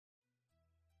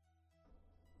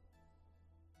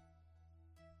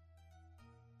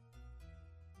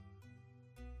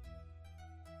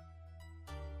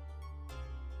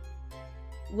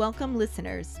Welcome,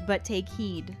 listeners, but take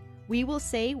heed. We will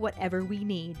say whatever we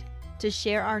need to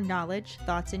share our knowledge,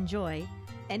 thoughts, and joy,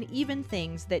 and even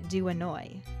things that do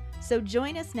annoy. So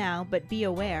join us now, but be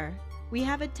aware. We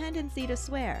have a tendency to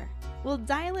swear. We'll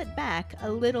dial it back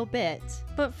a little bit.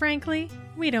 But frankly,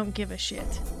 we don't give a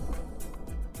shit.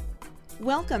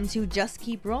 Welcome to Just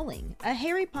Keep Rolling, a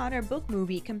Harry Potter book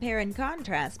movie compare and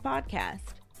contrast podcast.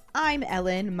 I'm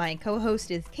Ellen, my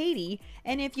co-host is Katie,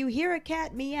 and if you hear a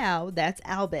cat meow, that's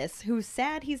Albus, who's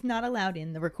sad he's not allowed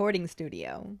in the recording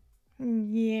studio.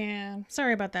 Yeah,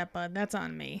 sorry about that, bud. That's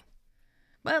on me.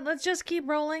 But let's just keep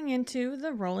rolling into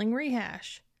the rolling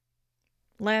rehash.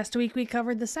 Last week we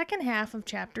covered the second half of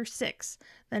Chapter 6,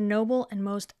 the noble and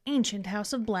most ancient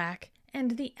House of Black,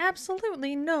 and the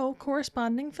absolutely no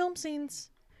corresponding film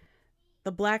scenes.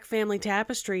 The Black family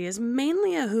tapestry is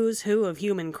mainly a who's who of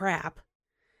human crap.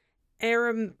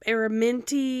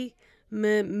 Araminti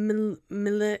Mellifluola.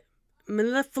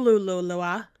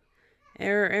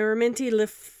 Araminti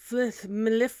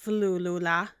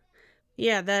Mellifluola.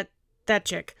 Yeah, that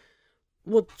chick.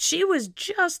 Well, she was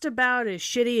just about as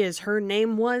shitty as her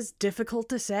name was difficult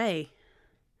to say.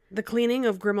 The cleaning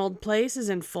of Grimmauld Place is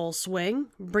in full swing,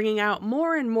 bringing out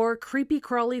more and more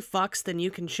creepy-crawly fucks than you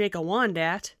can shake a wand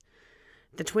at.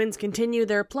 The twins continue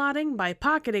their plotting by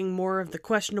pocketing more of the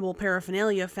questionable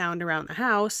paraphernalia found around the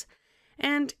house,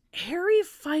 and Harry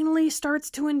finally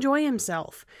starts to enjoy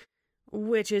himself,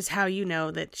 which is how you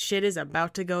know that shit is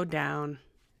about to go down.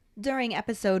 During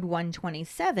episode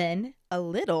 127, a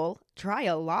little, try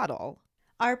a lottle,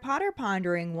 our Potter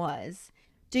pondering was,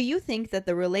 do you think that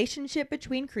the relationship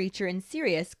between Kreacher and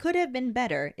Sirius could have been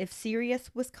better if Sirius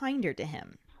was kinder to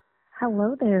him?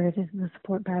 Hello there, it is the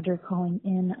Support Badger calling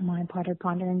in my Potter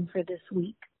Pondering for this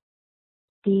week.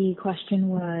 The question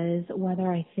was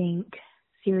whether I think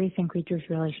Sirius and Kreacher's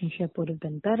relationship would have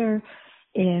been better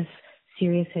if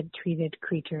Sirius had treated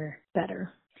Kreacher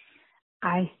better.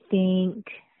 I think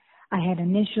I had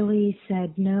initially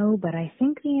said no, but I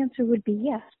think the answer would be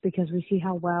yes, because we see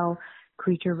how well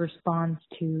Kreacher responds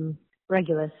to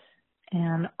Regulus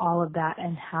and all of that,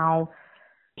 and how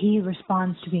he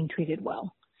responds to being treated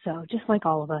well. So just like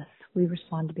all of us, we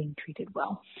respond to being treated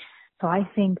well. So I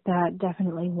think that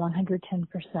definitely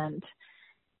 110%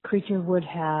 Kreacher would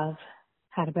have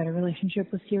had a better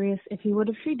relationship with Sirius if he would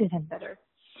have treated him better.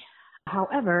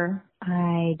 However,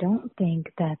 I don't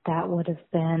think that that would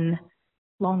have been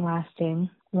long-lasting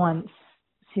once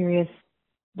Sirius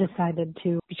decided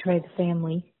to betray the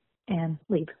family and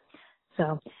leave.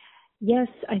 So yes,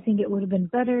 I think it would have been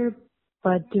better,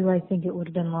 but do I think it would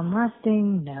have been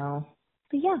long-lasting? No.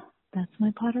 But yeah, that's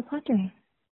my Potter Pondering.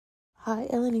 Hi,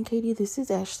 Ellen and Katie. This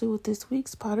is Ashley with this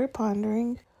week's Potter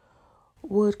Pondering.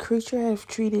 Would Kreacher have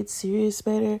treated Sirius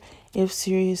better if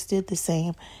Sirius did the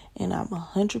same? And I'm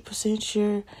 100%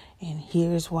 sure, and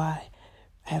here's why.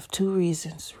 I have two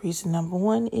reasons. Reason number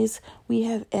one is we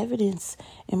have evidence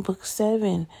in book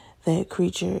 7 that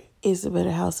Kreacher is a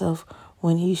better house elf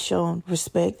when he's shown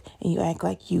respect and you act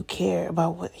like you care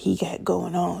about what he got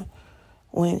going on.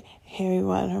 When Harry,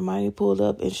 Ron, and Hermione pulled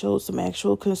up and showed some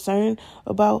actual concern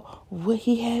about what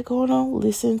he had going on,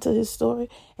 listened to his story,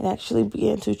 and actually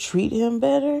began to treat him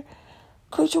better,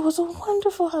 Kreacher was a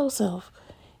wonderful house elf.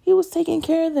 He was taking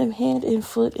care of them hand and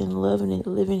foot and loving it,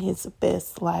 living his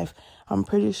best life. I'm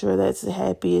pretty sure that's the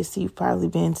happiest he's probably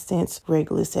been since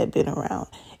Regulus had been around.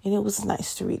 And it was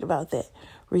nice to read about that.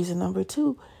 Reason number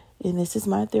 2, and this is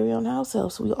my theory on house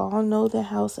elves. We all know that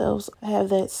house elves have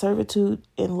that servitude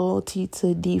and loyalty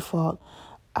to default.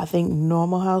 I think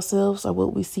normal house elves are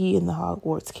what we see in the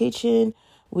Hogwarts kitchen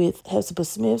with Hepzibah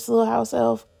Smith's little house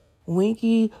elf,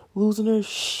 Winky losing her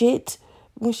shit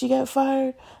when she got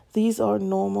fired. These are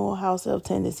normal house elf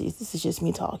tendencies. This is just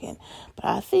me talking. But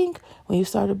I think when you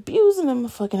start abusing them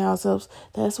fucking house elves,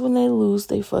 that's when they lose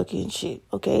their fucking shit,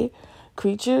 okay?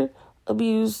 Kreacher,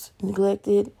 abused,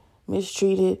 neglected,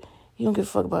 mistreated. You don't give a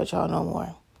fuck about y'all no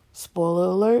more. Spoiler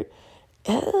alert.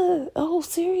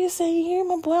 Sirius ain't here,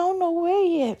 my boy. I don't know where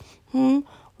yet.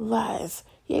 Lies.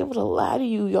 He able to lie to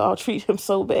you. Y'all treat him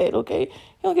so bad, okay?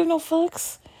 You don't give no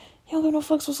fucks. You don't give no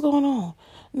fucks what's going on.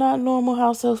 Not normal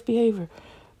house elf behavior.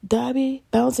 Dobby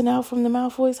bouncing out from the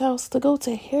Malfoy's house to go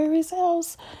to Harry's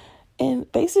house.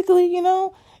 And basically,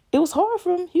 it was hard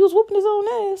for him. He was whooping his own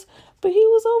ass. But he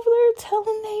was over there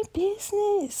telling their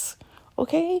business.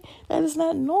 Okay? That is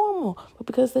not normal. But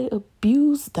because they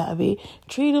abused Dobby,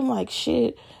 treat him like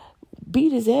shit,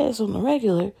 beat his ass on the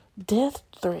regular, death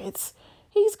threats,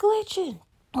 he's glitching.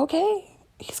 Okay?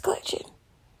 He's glitching.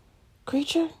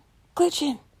 Kreacher,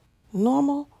 glitching.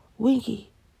 Normal,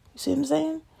 Winky. You see what I'm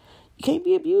saying? You can't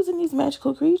be abusing these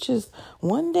magical creatures.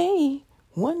 One day,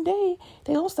 one day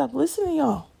they don't stop listening to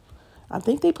y'all. I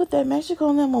think they put that magic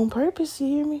on them on purpose, you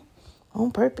hear me?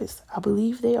 On purpose. I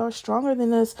believe they are stronger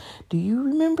than us. Do you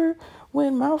remember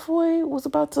when Malfoy was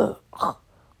about to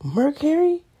murk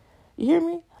Harry? You hear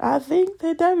me? I think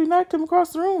that Dobby knocked him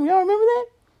across the room. Y'all remember that?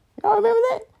 Y'all remember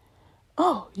that?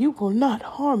 Oh, you will not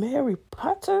harm Harry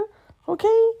Potter,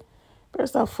 okay? Better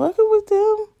stop fucking with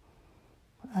them.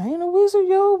 I ain't a wizard,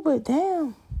 yo, but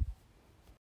damn.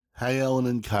 Hey Ellen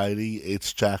and Katie,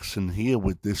 it's Jackson here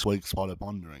with this week's Potter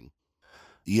Pondering.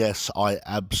 Yes, I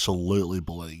absolutely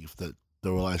believe that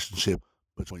the relationship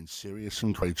between Sirius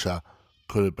and Kreacher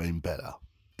could have been better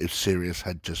if Sirius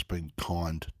had just been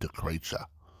kind to Kreacher.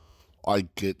 I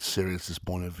get Sirius's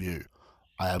point of view.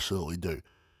 I absolutely do.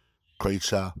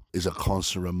 Kreacher is a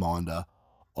constant reminder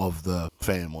of the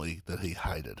family that he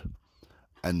hated.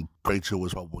 And Kreacher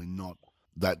was probably not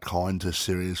that kind to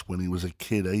Sirius when he was a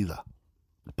kid either.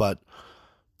 But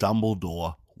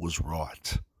Dumbledore was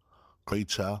right.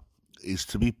 Kreacher is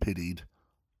to be pitied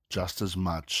just as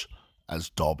much as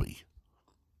Dobby.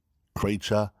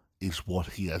 Kreacher is what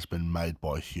he has been made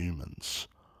by humans.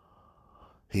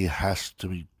 He has to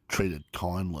be treated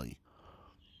kindly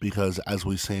because, as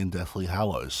we see in Deathly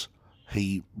Hallows,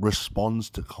 he responds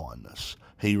to kindness.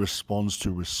 He responds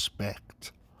to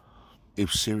respect.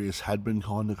 If Sirius had been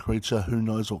kind to Kreacher, who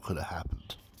knows what could have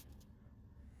happened.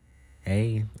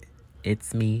 Hey,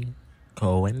 it's me,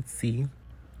 Coency.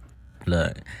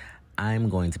 Look, I'm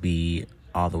going to be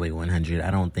all the way 100. I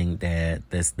don't think that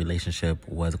this relationship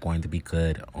was going to be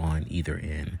good on either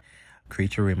end.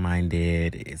 Kreacher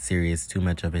reminded Sirius too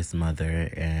much of his mother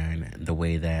and the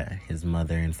way that his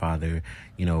mother and father,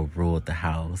 ruled the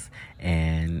house.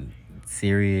 And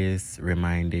Sirius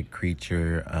reminded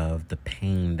Kreacher of the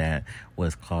pain that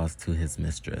was caused to his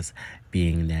mistress,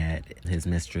 being that his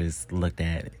mistress looked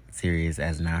at Sirius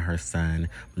as not her son,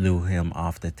 blew him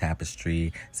off the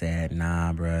tapestry, said,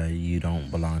 nah, bruh, you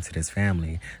don't belong to this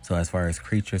family. So as far as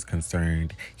Kreacher's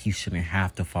concerned, he shouldn't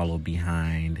have to follow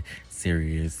behind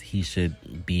Sirius. He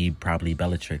should be probably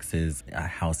Bellatrix's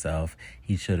house elf.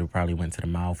 He should have probably went to the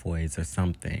Malfoys or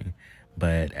something.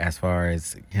 But as far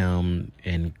as him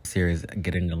and Sirius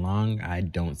getting along, I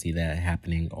don't see that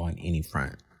happening on any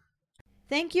front.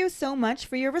 Thank you so much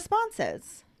for your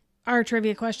responses. Our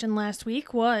trivia question last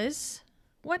week was,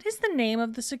 what is the name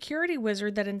of the security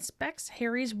wizard that inspects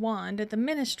Harry's wand at the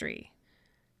Ministry?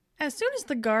 As soon as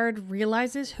the guard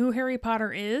realizes who Harry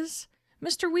Potter is,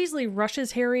 Mr. Weasley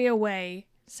rushes Harry away,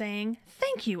 saying,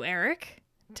 "Thank you, Eric,"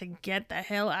 to get the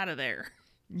hell out of there.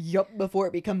 Yup, before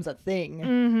it becomes a thing.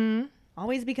 Mm-hmm.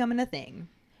 Always becoming a thing.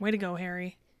 Way to go,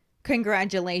 Harry.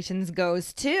 Congratulations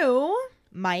goes to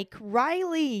Mike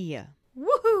Riley.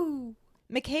 Woohoo!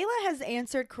 Michaela has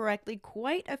answered correctly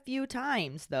quite a few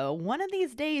times, though. One of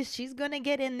these days, she's going to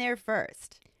get in there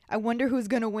first. I wonder who's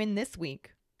going to win this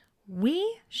week.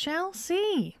 We shall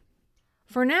see.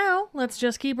 For now, let's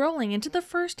just keep rolling into the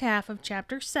first half of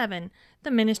Chapter 7,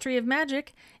 the Ministry of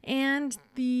Magic, and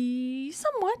the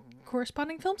somewhat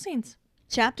corresponding film scenes.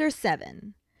 Chapter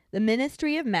 7, the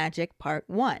Ministry of Magic, Part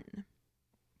 1.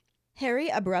 Harry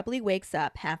abruptly wakes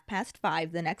up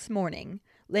 5:30 the next morning,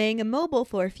 laying immobile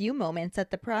for a few moments at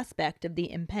the prospect of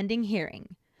the impending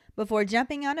hearing, before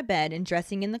jumping out of bed and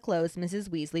dressing in the clothes Mrs.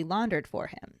 Weasley laundered for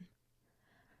him.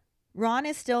 Ron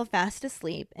is still fast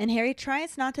asleep, and Harry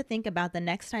tries not to think about the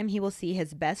next time he will see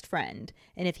his best friend,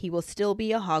 and if he will still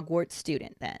be a Hogwarts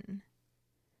student then.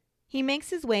 He makes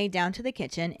his way down to the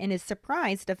kitchen and is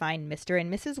surprised to find Mr.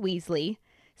 and Mrs. Weasley,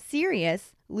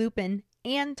 Sirius, Lupin,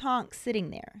 and Tonks sitting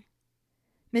there.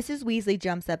 Mrs. Weasley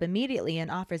jumps up immediately and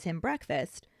offers him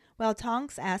breakfast, while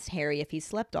Tonks asks Harry if he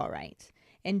slept all right,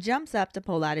 and jumps up to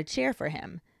pull out a chair for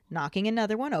him, knocking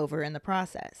another one over in the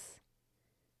process.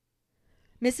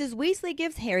 Mrs. Weasley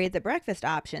gives Harry the breakfast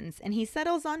options, and he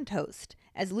settles on toast,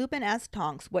 as Lupin asks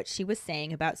Tonks what she was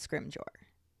saying about Scrimgeour.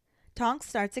 Tonks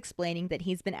starts explaining that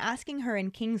he's been asking her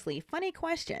and Kingsley funny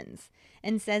questions,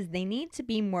 and says they need to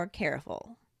be more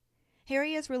careful.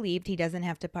 Harry is relieved he doesn't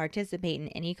have to participate in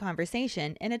any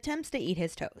conversation and attempts to eat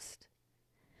his toast.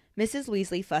 Mrs.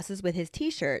 Weasley fusses with his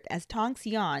t-shirt as Tonks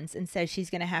yawns and says she's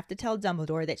going to have to tell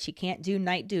Dumbledore that she can't do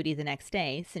night duty the next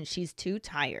day since she's too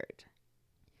tired.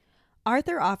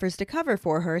 Arthur offers to cover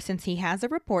for her since he has a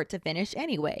report to finish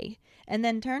anyway, and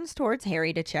then turns towards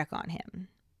Harry to check on him.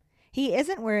 He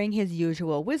isn't wearing his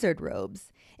usual wizard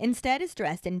robes, instead is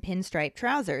dressed in pinstripe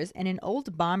trousers and an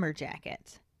old bomber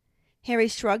jacket. Harry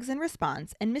shrugs in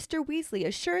response, and Mr. Weasley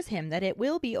assures him that it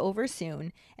will be over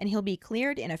soon and he'll be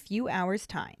cleared in a few hours'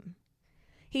 time.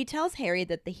 He tells Harry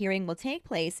that the hearing will take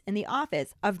place in the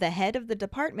office of the head of the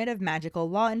Department of Magical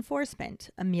Law Enforcement,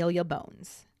 Amelia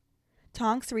Bones.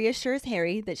 Tonks reassures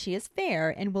Harry that she is fair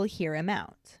and will hear him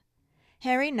out.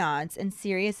 Harry nods, and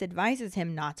Sirius advises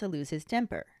him not to lose his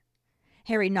temper.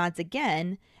 Harry nods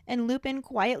again, and Lupin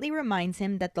quietly reminds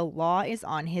him that the law is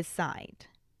on his side.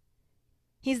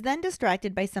 He's then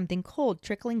distracted by something cold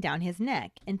trickling down his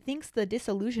neck and thinks the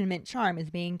disillusionment charm is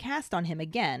being cast on him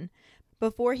again,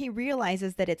 before he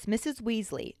realizes that it's Mrs.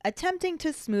 Weasley attempting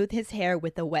to smooth his hair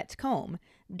with a wet comb,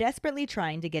 desperately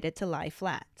trying to get it to lie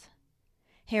flat.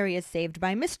 Harry is saved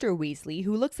by Mr. Weasley,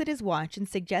 who looks at his watch and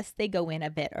suggests they go in a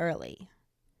bit early.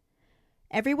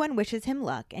 Everyone wishes him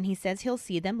luck, and he says he'll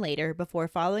see them later before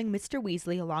following Mr.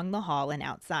 Weasley along the hall and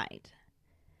outside.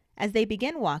 As they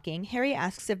begin walking, Harry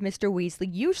asks if Mr. Weasley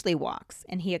usually walks,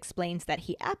 and he explains that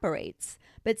he apparates,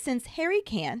 but since Harry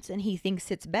can't and he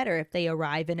thinks it's better if they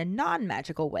arrive in a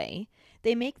non-magical way,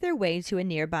 they make their way to a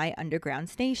nearby underground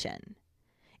station.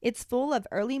 It's full of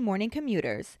early morning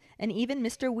commuters, and even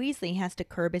Mr. Weasley has to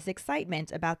curb his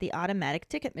excitement about the automatic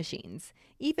ticket machines,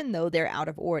 even though they're out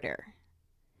of order.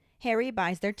 Harry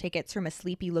buys their tickets from a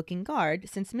sleepy-looking guard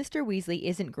since Mr. Weasley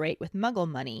isn't great with muggle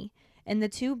money, and the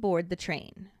two board the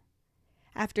train.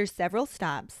 After several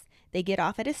stops, they get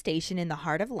off at a station in the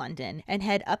heart of London and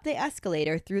head up the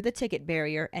escalator through the ticket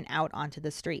barrier and out onto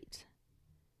the street.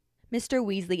 Mr.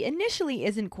 Weasley initially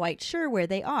isn't quite sure where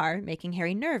they are, making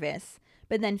Harry nervous,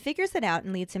 but then figures it out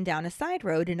and leads him down a side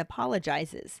road and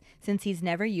apologizes, since he's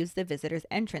never used the visitor's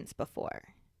entrance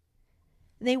before.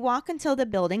 They walk until the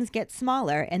buildings get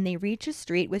smaller and they reach a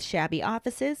street with shabby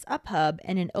offices, a pub,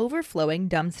 and an overflowing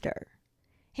dumpster.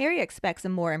 Harry expects a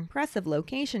more impressive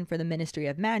location for the Ministry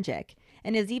of Magic,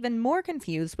 and is even more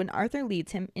confused when Arthur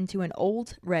leads him into an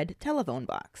old red telephone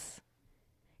box.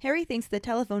 Harry thinks the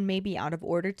telephone may be out of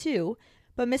order too,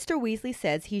 but Mr. Weasley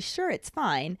says he's sure it's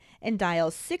fine and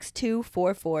dials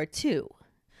 62442.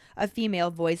 A female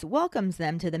voice welcomes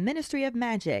them to the Ministry of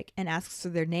Magic and asks for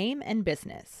their name and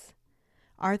business.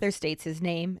 Arthur states his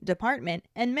name, department,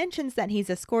 and mentions that he's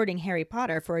escorting Harry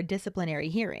Potter for a disciplinary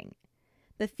hearing.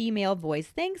 The female voice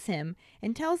thanks him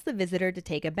and tells the visitor to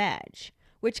take a badge,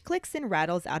 which clicks and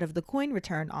rattles out of the coin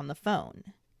return on the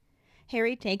phone.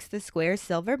 Harry takes the square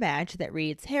silver badge that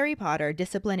reads Harry Potter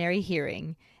Disciplinary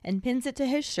Hearing and pins it to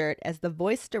his shirt as the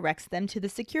voice directs them to the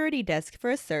security desk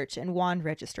for a search and wand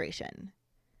registration.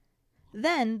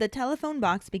 Then the telephone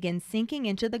box begins sinking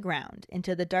into the ground,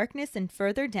 into the darkness and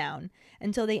further down,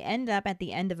 until they end up at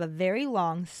the end of a very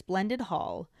long, splendid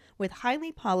hall, with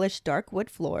highly polished dark wood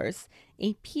floors,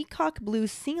 a peacock blue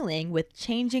ceiling with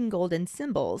changing golden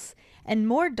symbols, and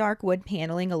more dark wood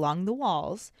paneling along the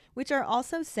walls, which are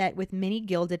also set with many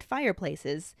gilded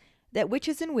fireplaces that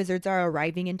witches and wizards are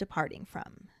arriving and departing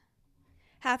from.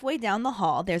 Halfway down the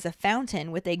hall, there's a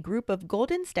fountain with a group of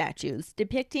golden statues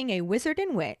depicting a wizard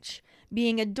and witch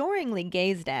being adoringly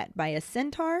gazed at by a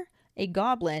centaur, a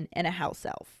goblin, and a house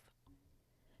elf.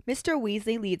 Mr.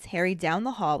 Weasley leads Harry down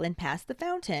the hall and past the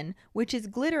fountain, which is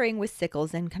glittering with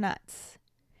sickles and knuts.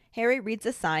 Harry reads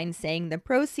a sign saying the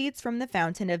proceeds from the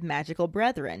Fountain of Magical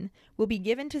Brethren will be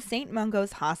given to St.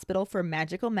 Mungo's Hospital for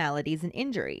Magical Maladies and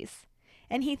Injuries,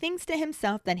 and he thinks to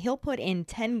himself that he'll put in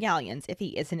 10 galleons if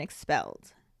he isn't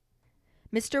expelled.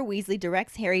 Mr. Weasley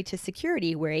directs Harry to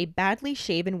security where a badly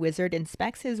shaven wizard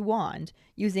inspects his wand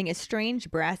using a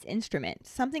strange brass instrument,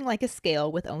 something like a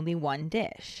scale with only one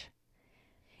dish.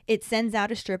 It sends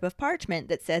out a strip of parchment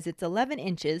that says it's 11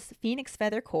 inches, phoenix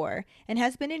feather core, and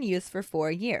has been in use for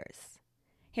 4 years.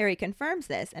 Harry confirms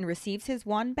this and receives his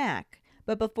wand back,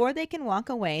 but before they can walk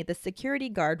away, the security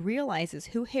guard realizes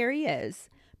who Harry is,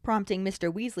 prompting Mr.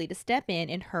 Weasley to step in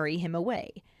and hurry him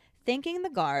away, thanking the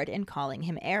guard and calling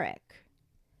him Eric.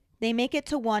 They make it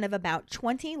to one of about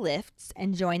 20 lifts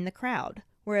and join the crowd,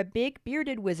 where a big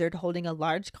bearded wizard holding a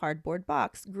large cardboard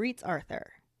box greets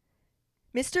Arthur.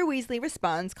 Mr. Weasley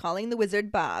responds calling the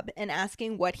wizard Bob and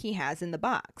asking what he has in the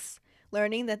box,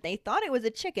 learning that they thought it was a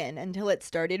chicken until it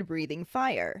started breathing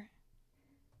fire.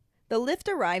 The lift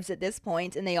arrives at this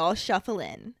point and they all shuffle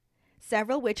in.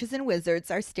 Several witches and wizards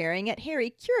are staring at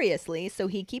Harry curiously, so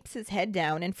he keeps his head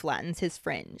down and flattens his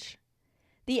fringe.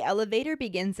 The elevator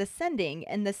begins ascending,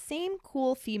 and the same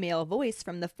cool female voice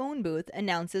from the phone booth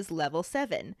announces Level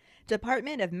 7,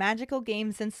 Department of Magical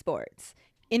Games and Sports,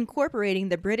 incorporating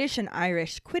the British and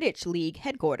Irish Quidditch League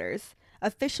headquarters,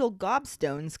 official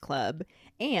Gobstones Club,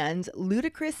 and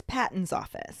Ludicrous Patton's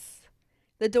office.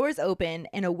 The doors open,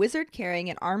 and a wizard carrying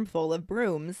an armful of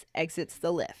brooms exits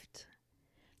the lift.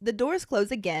 The doors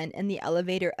close again, and the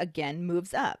elevator again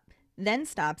moves up, then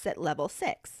stops at Level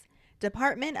 6,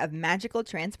 Department of Magical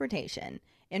Transportation,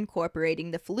 incorporating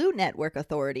the Flute Network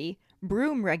Authority,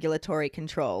 Broom Regulatory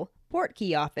Control,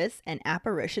 Portkey Office, and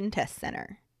Apparition Test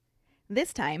Center.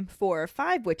 This time, 4 or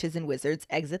 5 witches and wizards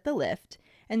exit the lift,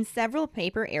 and several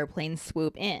paper airplanes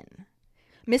swoop in.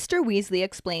 Mr. Weasley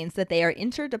explains that they are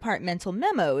interdepartmental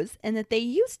memos and that they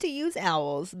used to use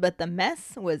owls, but the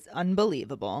mess was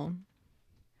unbelievable.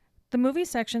 The movie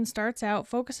section starts out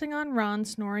focusing on Ron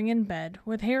snoring in bed,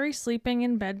 with Harry sleeping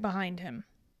in bed behind him.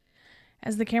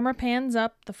 As the camera pans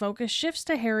up, the focus shifts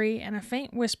to Harry and a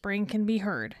faint whispering can be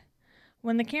heard.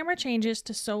 When the camera changes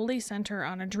to solely center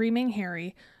on a dreaming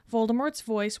Harry, Voldemort's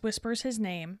voice whispers his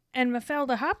name, and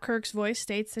Mafalda Hopkirk's voice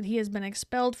states that he has been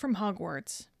expelled from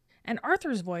Hogwarts, and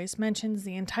Arthur's voice mentions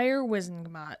the entire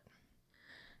Wizengamot.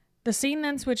 The scene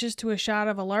then switches to a shot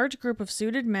of a large group of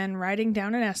suited men riding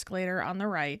down an escalator on the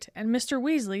right, and Mr.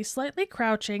 Weasley slightly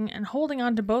crouching and holding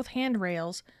onto both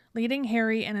handrails, leading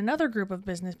Harry and another group of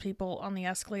business people on the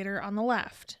escalator on the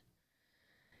left.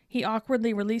 He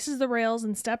awkwardly releases the rails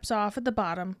and steps off at the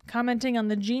bottom, commenting on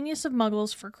the genius of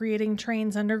Muggles for creating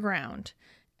trains underground,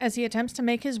 as he attempts to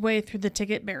make his way through the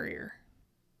ticket barrier.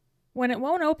 When it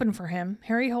won't open for him,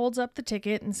 Harry holds up the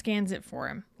ticket and scans it for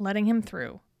him, letting him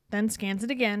through, then scans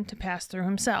it again to pass through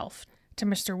himself, to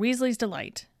Mr. Weasley's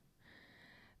delight.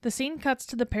 The scene cuts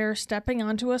to the pair stepping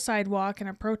onto a sidewalk and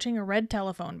approaching a red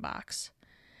telephone box.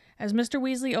 As Mr.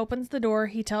 Weasley opens the door,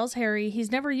 he tells Harry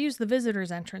he's never used the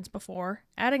visitor's entrance before,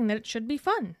 adding that it should be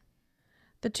fun.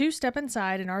 The two step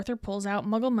inside and Arthur pulls out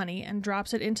Muggle money and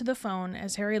drops it into the phone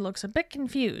as Harry looks a bit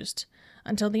confused,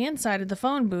 until the inside of the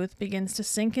phone booth begins to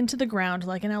sink into the ground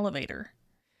like an elevator.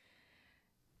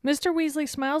 Mr. Weasley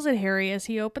smiles at Harry as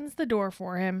he opens the door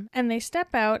for him, and they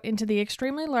step out into the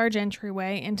extremely large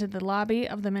entryway into the lobby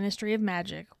of the Ministry of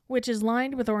Magic, which is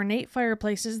lined with ornate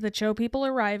fireplaces that show people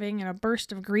arriving in a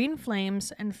burst of green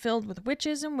flames and filled with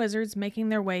witches and wizards making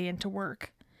their way into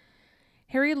work.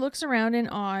 Harry looks around in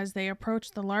awe as they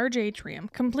approach the large atrium,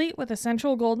 complete with a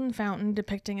central golden fountain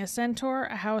depicting a centaur,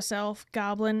 a house elf,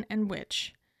 goblin, and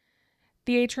witch.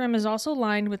 The atrium is also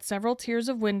lined with several tiers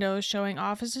of windows showing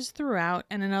offices throughout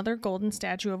and another golden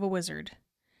statue of a wizard.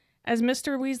 As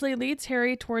Mr. Weasley leads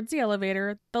Harry towards the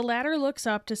elevator, the latter looks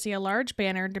up to see a large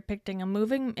banner depicting a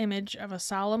moving image of a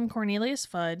solemn Cornelius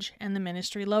Fudge and the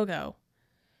Ministry logo.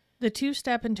 The two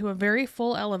step into a very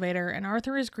full elevator, and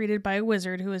Arthur is greeted by a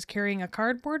wizard who is carrying a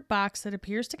cardboard box that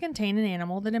appears to contain an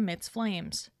animal that emits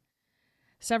flames.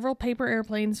 Several paper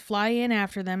airplanes fly in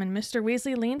after them, and Mr.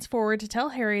 Weasley leans forward to tell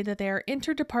Harry that they are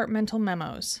interdepartmental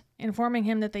memos, informing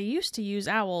him that they used to use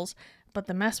owls, but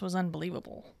the mess was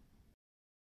unbelievable.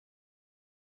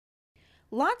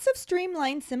 Lots of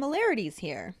streamlined similarities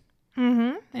here.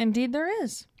 Indeed there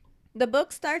is. The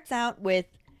book starts out with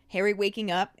Harry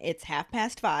waking up, it's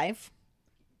 5:30,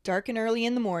 dark and early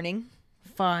in the morning.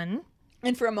 Fun.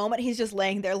 And for a moment he's just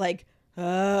laying there like,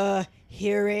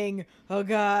 hearing, oh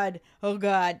god.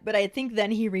 But I think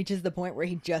then he reaches the point where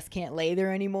he just can't lay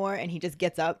there anymore and he just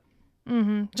gets up.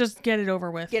 Just get it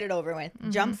over with.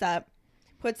 Jumps up,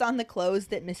 puts on the clothes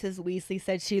that Mrs. Weasley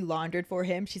said she laundered for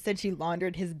him. She said she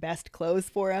laundered his best clothes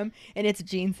for him, and it's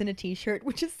jeans and a t-shirt,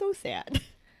 which is so sad.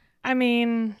 I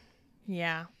mean,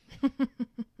 yeah.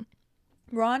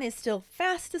 Ron is still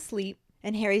fast asleep,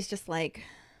 and Harry's just like,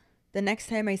 the next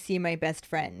time I see my best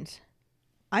friend,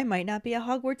 I might not be a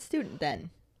Hogwarts student then.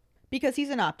 Because he's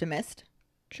an optimist.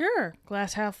 Sure.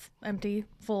 Glass half empty,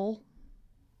 full.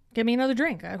 Get me another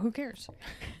drink. Who cares?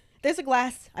 There's a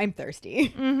glass. I'm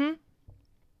thirsty.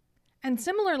 And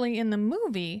similarly in the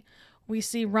movie, we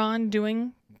see Ron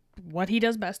doing what he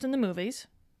does best in the movies.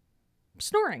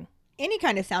 Snoring. Any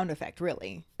kind of sound effect,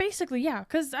 really. Basically, yeah.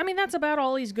 Because, I mean, that's about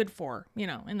all he's good for,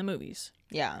 in the movies.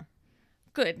 Yeah.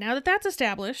 Good. Now that that's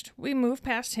established, we move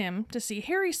past him to see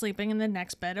Harry sleeping in the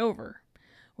next bed over.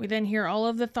 We then hear all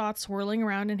of the thoughts swirling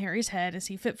around in Harry's head as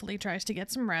he fitfully tries to get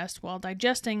some rest while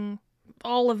digesting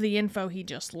all of the info he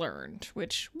just learned,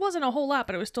 which wasn't a whole lot,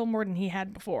 but it was still more than he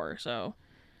had before, so.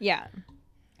 Yeah.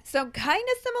 So kind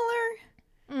of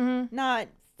similar. Not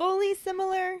fully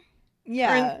similar.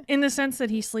 Yeah. In the sense that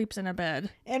he sleeps in a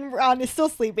bed. And Ron is still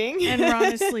sleeping.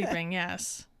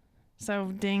 Yes.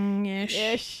 So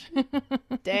ding-ish.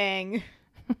 Dang.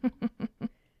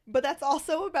 But that's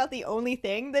also about the only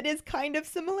thing that is kind of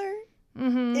similar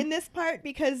in this part,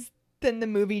 because then the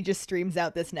movie just streams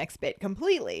out this next bit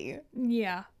completely.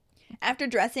 Yeah. After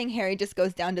dressing, Harry just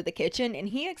goes down to the kitchen and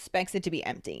he expects it to be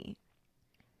empty.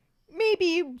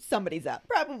 Maybe somebody's up.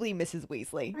 Probably Mrs.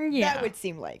 Weasley. Yeah. That would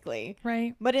seem likely.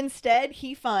 Right. But instead,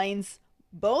 he finds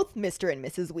both Mr. and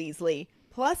Mrs. Weasley,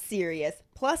 plus Sirius,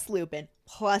 plus Lupin,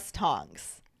 plus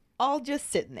Tonks. All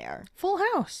just sitting there. Full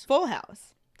house. Full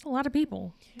house. It's a lot of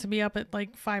people to be up at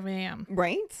like 5 a.m.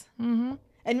 Right? And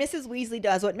Mrs. Weasley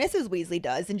does what Mrs. Weasley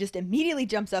does and just immediately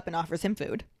jumps up and offers him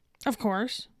food. Of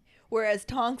course. Whereas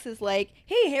Tonks is like,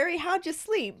 hey, Harry, how'd you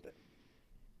sleep?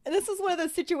 And this is one of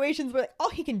those situations where all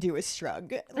he can do is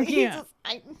shrug. Like, Yeah.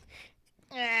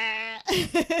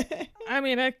 I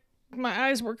mean, my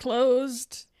eyes were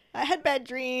closed. I had bad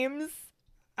dreams.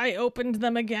 I opened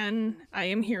them again. I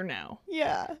am here now.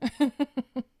 Yeah.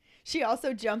 She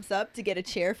also jumps up to get a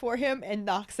chair for him and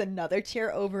knocks another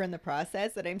chair over in the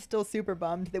process, and I'm still super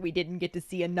bummed that we didn't get to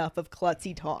see enough of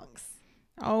Klutzy Tonks.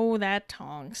 Oh, that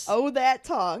Tonks. Oh, that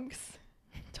Tonks.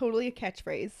 Totally a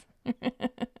catchphrase.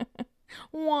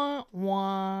 Wah,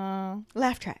 wah.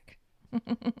 Laugh track.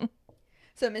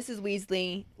 So Mrs.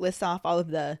 Weasley lists off all of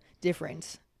the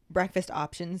different breakfast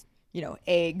options. You know,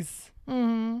 eggs.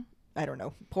 Mm-hmm. I don't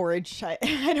know, porridge. I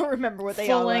don't remember what they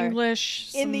all Full are.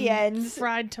 English. In the end.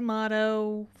 Fried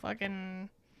tomato. Fucking...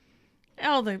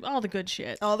 All the good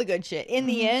shit. All the good shit. In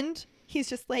the end, he's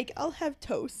just like, I'll have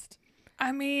toast.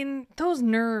 I mean, those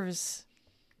nerves.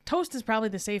 Toast is probably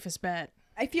the safest bet.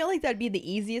 I feel like that'd be the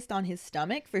easiest on his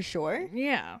stomach, for sure.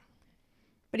 Yeah.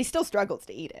 But he still struggles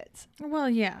to eat it. Well,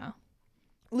 yeah.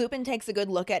 Lupin takes a good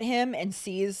look at him and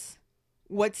sees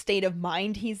what state of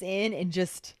mind he's in and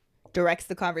just directs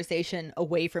the conversation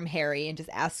away from Harry and just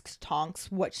asks Tonks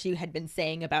what she had been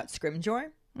saying about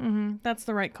Scrimgeour. Mm-hmm. That's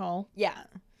the right call. Yeah.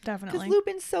 Definitely. Because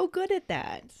Lupin's so good at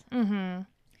that. Mm-hmm.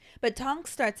 But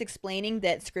Tonks starts explaining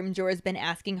that Scrimgeour has been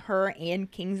asking her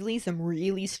and Kingsley some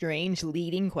really strange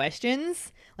leading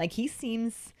questions. Like, he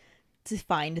seems to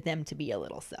find them to be a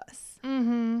little sus.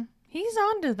 Mm-hmm. He's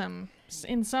onto them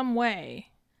in some way.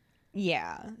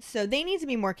 Yeah, so they need to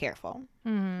be more careful,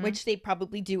 which they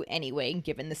probably do anyway,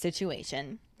 given the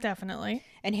situation. Definitely.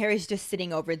 And Harry's just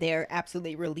sitting over there,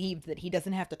 absolutely relieved that he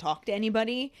doesn't have to talk to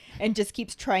anybody, and just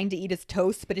keeps trying to eat his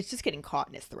toast, but it's just getting caught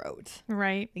in his throat.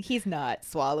 Right. Like, he's not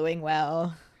swallowing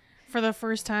well. For the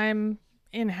first time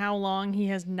in how long, he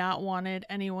has not wanted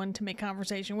anyone to make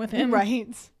conversation with him.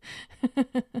 Right.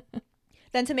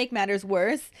 Then to make matters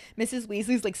worse, Mrs.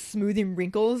 Weasley's like smoothing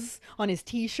wrinkles on his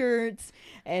t-shirts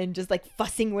and just like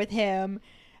fussing with him.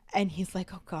 And he's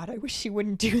like, oh God, I wish she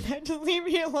wouldn't do that. Just leave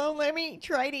me alone. Let me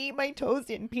try to eat my toast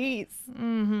in peace.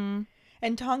 Mm-hmm.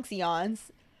 And Tonks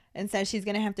yawns and says she's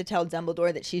going to have to tell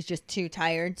Dumbledore that she's just too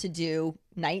tired to do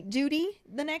night duty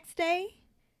the next day.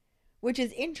 Which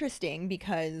is interesting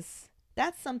because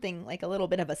that's something like a little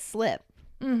bit of a slip.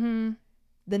 Mm-hmm.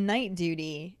 The night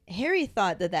duty, Harry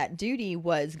thought that duty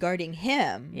was guarding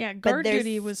him. Yeah, but guard there's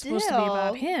duty was supposed to be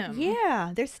about him.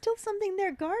 Yeah, there's still something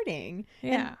they're guarding.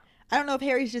 Yeah. And I don't know if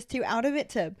Harry's just too out of it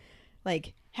to,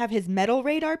 like, have his metal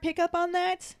radar pick up on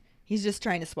that. He's just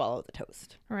trying to swallow the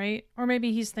toast. Right? Or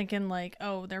maybe he's thinking, like,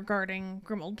 oh, they're guarding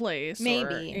Grimmauld Place.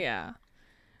 Maybe. Yeah.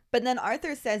 But then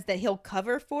Arthur says that he'll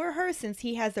cover for her since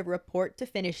he has a report to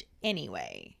finish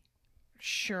anyway.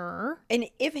 Sure. And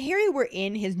if Harry were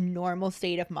in his normal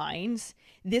state of mind,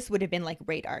 this would have been like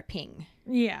radar ping.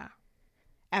 Yeah.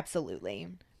 Absolutely.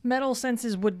 Metal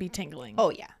senses would be tingling. Oh,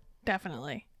 yeah.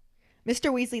 Definitely.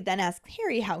 Mr. Weasley then asks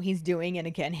Harry how he's doing, and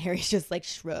again, Harry's just like,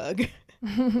 shrug.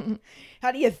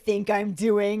 How do you think I'm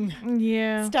doing?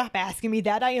 Yeah. Stop asking me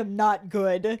that. I am not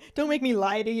good. Don't make me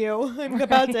lie to you. I'm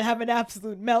about to have an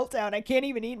absolute meltdown. I can't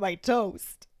even eat my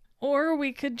toast. Or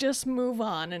we could just move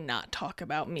on and not talk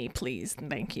about me, please.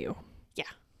 Thank you. Yeah.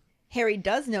 Harry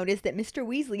does notice that Mr.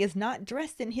 Weasley is not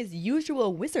dressed in his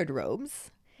usual wizard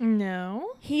robes.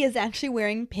 No. He is actually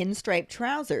wearing pinstripe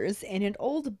trousers and an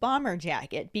old bomber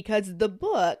jacket because the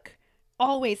book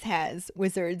always has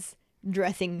wizards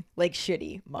dressing like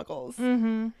shitty muggles.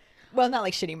 Mm-hmm. Well, not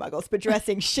like shitty muggles, but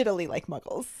dressing shittily like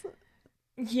muggles.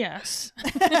 Yes.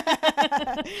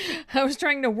 I was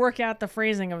trying to work out the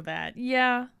phrasing of that.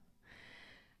 Yeah.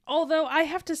 Although I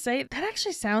have to say, that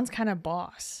actually sounds kind of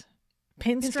boss.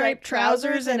 Pinstripe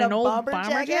trousers and an old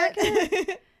bomber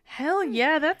jacket? Hell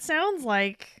yeah, that sounds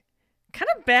like kind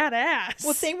of badass.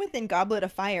 Well, same with in Goblet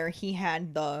of Fire, he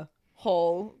had the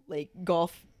whole like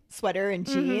golf sweater and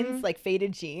jeans, like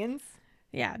faded jeans.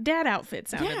 Yeah, dad outfit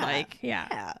sounded like. Yeah.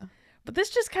 Yeah. But this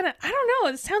just kind of, I don't know,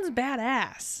 it sounds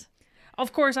badass.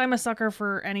 Of course, I'm a sucker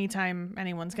for any time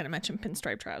anyone's going to mention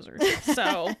pinstripe trousers.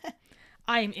 So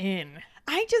I'm in.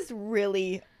 I just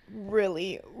really,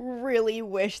 really, really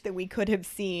wish that we could have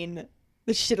seen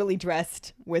the shittily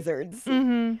dressed wizards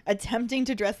attempting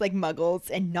to dress like muggles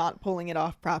and not pulling it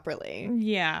off properly.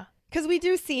 Yeah. Because we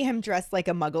do see him dressed like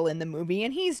a muggle in the movie,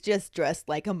 and he's just dressed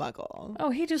like a muggle. Oh,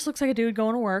 he just looks like a dude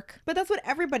going to work. But that's what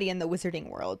everybody in the wizarding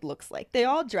world looks like. They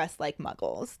all dress like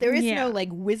muggles. There is no, like,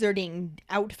 wizarding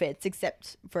outfits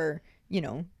except for, you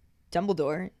know,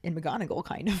 Dumbledore and McGonagall,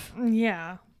 kind of.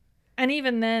 Yeah. And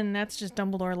even then, that's just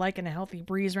Dumbledore liking a healthy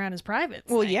breeze around his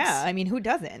privates. Well, Thanks. yeah. I mean, who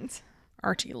doesn't?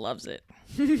 Archie loves it.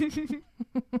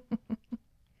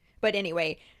 But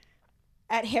anyway,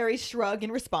 at Harry's shrug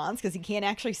in response, because he can't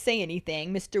actually say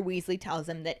anything, Mr. Weasley tells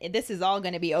him that this is all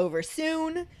going to be over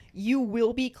soon. You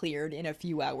will be cleared in a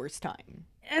few hours' time.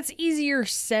 That's easier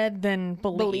said than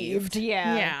believed.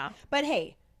 Yeah. Yeah. But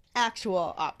hey,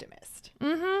 actual optimist.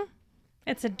 Mm-hmm.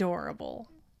 It's adorable.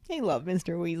 I love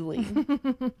Mr.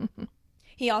 Weasley.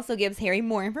 He also gives Harry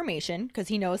more information, because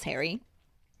he knows Harry.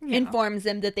 Yeah. Informs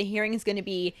him that the hearing is going to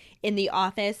be in the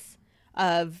office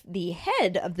of the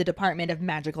head of the Department of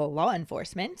Magical Law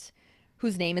Enforcement,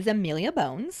 whose name is Amelia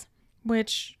Bones.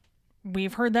 Which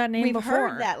we've heard that name before.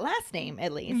 We've heard that last name,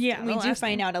 at least. Yeah, we the do last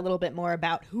find name. out a little bit more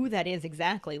about who that is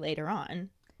exactly later on,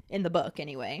 in the book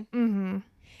anyway. Mm-hmm.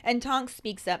 And Tonks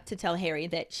speaks up to tell Harry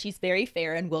that she's very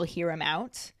fair and will hear him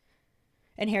out.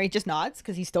 And Harry just nods,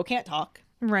 because he still can't talk.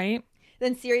 Right.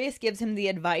 Then Sirius gives him the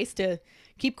advice to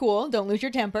keep cool, don't lose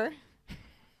your temper.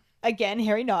 Again,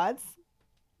 Harry nods.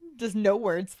 Just no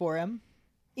words for him.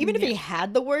 Even if he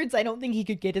had the words, I don't think he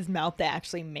could get his mouth to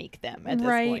actually make them at this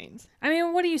point. I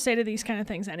mean, what do you say to these kind of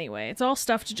things anyway? It's all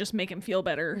stuff to just make him feel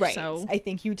better. Right. So I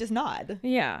think you just nod.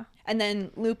 yeah. And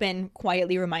then Lupin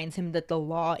quietly reminds him that the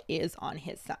law is on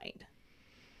his side.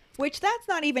 Which that's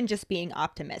not even just being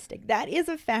optimistic. That is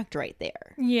a fact right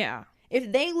there. Yeah.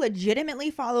 If they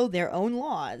legitimately follow their own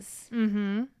laws,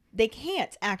 Mm-hmm. they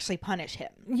can't actually punish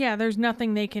him. Yeah, there's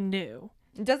nothing they can do.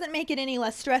 It doesn't make it any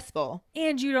less stressful.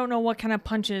 And you don't know what kind of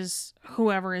punches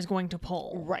whoever is going to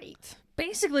pull. Right.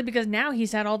 Basically, because now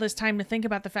he's had all this time to think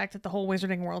about the fact that the whole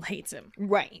wizarding world hates him.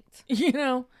 Right. You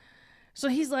know? So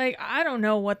he's like, I don't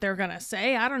know what they're going to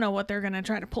say. I don't know what they're going to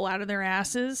try to pull out of their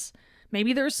asses.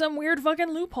 Maybe there's some weird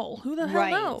fucking loophole. Who the hell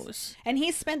knows? And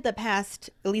he's spent the past,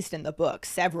 at least in the book,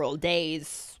 several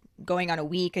days, going on a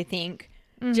week, I think,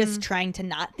 just trying to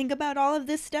not think about all of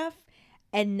this stuff.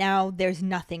 And now there's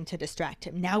nothing to distract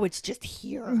him. Now it's just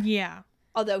here. Yeah.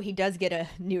 Although he does get a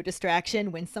new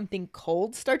distraction when something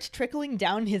cold starts trickling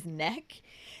down his neck.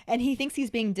 And he thinks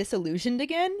he's being disillusioned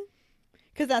again.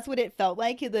 Because that's what it felt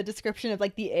like, the description of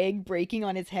like the egg breaking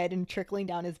on his head and trickling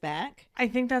down his back. I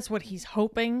think that's what he's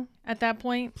hoping at that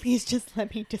point. Please just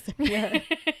let me disappear.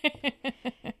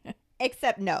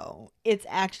 Except no, it's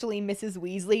actually Mrs.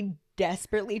 Weasley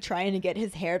desperately trying to get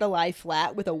his hair to lie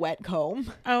flat with a wet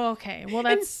comb. Oh, okay. Well,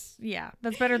 that's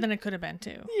better than it could have been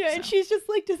too. Yeah, and she's just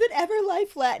like, does it ever lie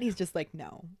flat? And he's just like,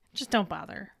 no. Just don't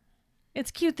bother. It's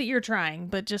cute that you're trying,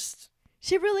 but just...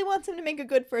 She really wants him to make a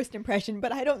good first impression,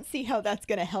 but I don't see how that's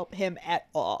going to help him at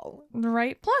all.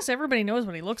 Right. Plus, everybody knows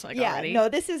what he looks like already. No,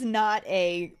 this is not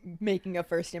a making a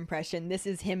first impression. This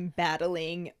is him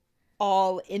battling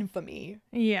all infamy.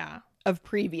 Yeah. Of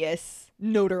previous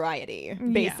notoriety,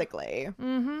 basically. Yeah.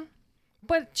 Mm-hmm.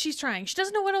 But she's trying. She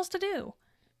doesn't know what else to do.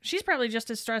 She's probably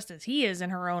just as stressed as he is in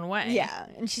her own way. Yeah,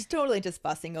 and she's totally just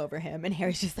fussing over him, and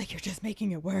Harry's just like, you're just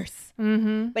making it worse.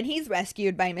 Mm-hmm. But he's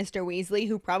rescued by Mr. Weasley,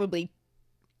 who probably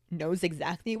knows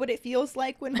exactly what it feels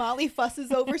like when Molly fusses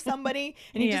over somebody,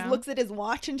 and he just looks at his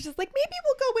watch and just like, maybe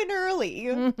we'll go in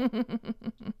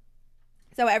early.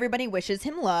 So everybody wishes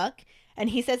him luck, and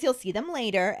he says he'll see them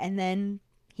later, and then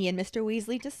he and Mr.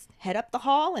 Weasley just head up the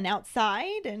hall and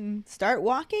outside and start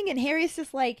walking, and Harry's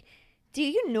just like, do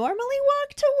you normally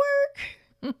walk to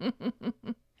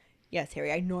work? Yes,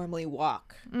 Harry, I normally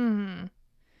walk. Mm-hmm.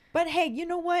 But hey, you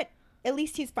know what? At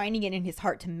least he's finding it in his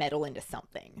heart to meddle into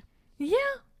something. Yeah.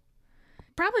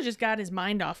 Probably just got his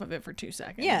mind off of it for 2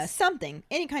 seconds. Yeah, something.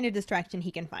 Any kind of distraction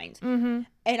he can find. Mm-hmm.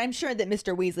 And I'm sure that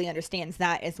Mr. Weasley understands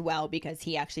that as well, because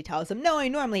he actually tells him, no, I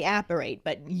normally apparate,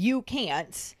 but you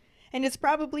can't. And it's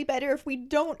probably better if we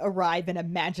don't arrive in a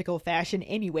magical fashion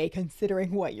anyway,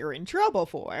 considering what you're in trouble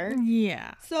for.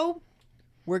 Yeah. So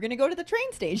we're going to go to the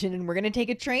train station, and we're going to take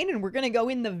a train, and we're going to go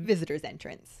in the visitor's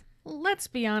entrance. Let's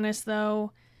be honest,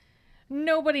 though.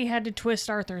 Nobody had to twist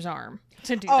Arthur's arm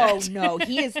to do that. Oh, no.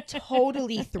 He is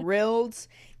totally thrilled.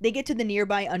 They get to the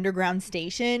nearby underground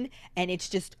station, and it's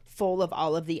just full of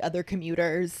all of the other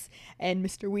commuters. And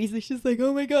Mr. Weasley's just like,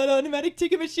 oh my god, automatic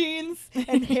ticket machines.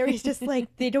 And Harry's just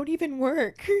like, they don't even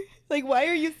work. Like, why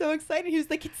are you so excited? He was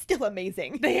like, it's still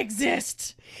amazing. They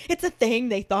exist. It's a thing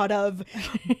they thought of.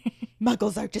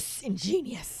 Muggles are just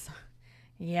ingenious.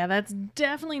 Yeah, that's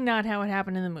definitely not how it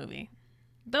happened in the movie.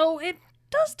 Though it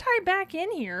does tie back in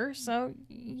here, so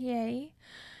yay.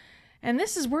 And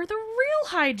this is where the real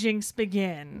hijinks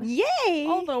begin. Yay!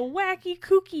 All the wacky,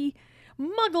 kooky,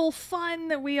 muggle fun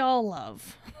that we all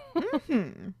love.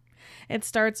 Mm-hmm. It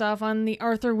starts off on the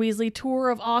Arthur Weasley tour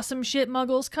of awesome shit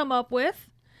muggles come up with,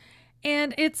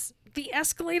 and it's the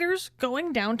escalators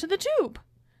going down to the tube.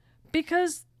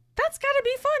 Because that's gotta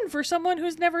be fun for someone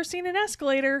who's never seen an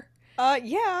escalator.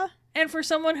 Yeah. And for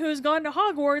someone who's gone to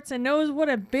Hogwarts and knows what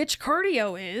a bitch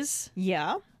cardio is,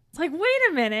 Yeah. it's like, wait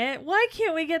a minute, why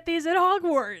can't we get these at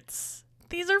Hogwarts?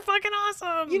 These are fucking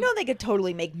awesome. You know they could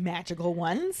totally make magical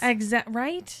ones.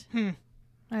 Right?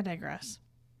 I digress.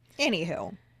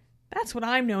 Anywho. That's what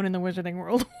I'm known in the wizarding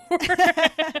world for.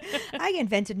 I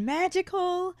invented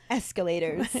magical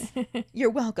escalators. You're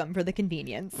welcome for the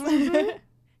convenience.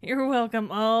 You're welcome,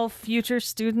 all future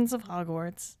students of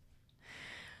Hogwarts.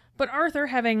 But Arthur,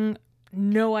 having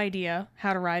no idea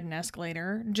how to ride an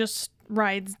escalator, just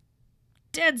rides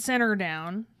dead center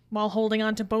down while holding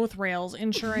onto both rails,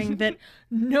 ensuring that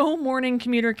no morning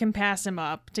commuter can pass him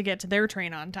up to get to their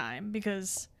train on time.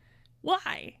 Because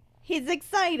why? He's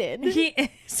excited. He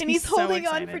is. And he's so holding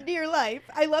on excited. for dear life.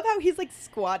 I love how he's like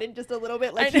squatted just a little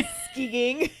bit, like he's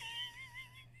skiing.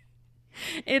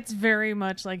 It's very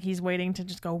much like he's waiting to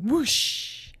just go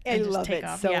whoosh. I and just love take it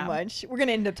off. so Yeah. much. We're going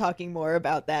to end up talking more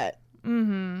about that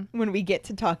when we get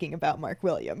to talking about Mark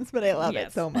Williams, but I love it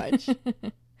Yes. so much.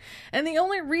 And the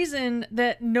only reason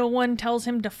that no one tells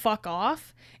him to fuck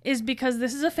off is because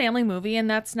this is a family movie and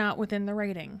that's not within the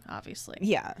rating, obviously.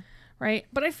 Yeah. Right?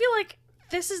 But I feel like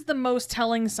this is the most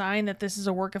telling sign that this is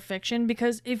a work of fiction,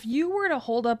 because if you were to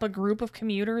hold up a group of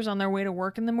commuters on their way to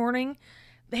work in the morning,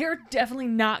 they're definitely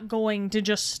not going to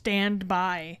just stand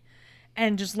by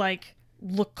and just like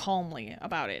look calmly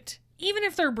about it, even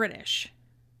if they're British.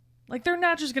 Like, they're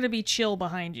not just going to be chill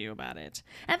behind you about it.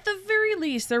 At the very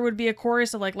least, there would be a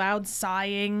chorus of like loud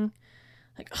sighing,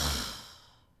 like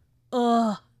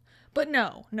ugh. But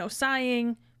no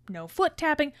sighing, no foot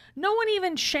tapping. No one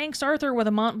even shanks Arthur with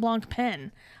a Mont Blanc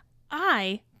pen.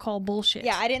 I call bullshit.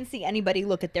 Yeah, I didn't see anybody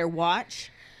look at their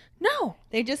watch. No,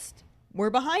 They just were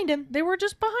behind him. they were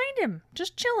just behind him,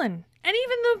 just chilling. And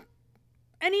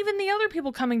even the other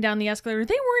people coming down the escalator,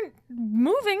 they weren't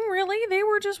moving really. They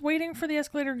were just waiting for the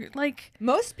escalator. Like,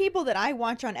 Most people that I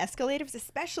watch on escalators,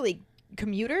 especially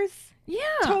commuters, yeah,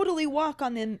 totally walk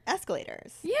on the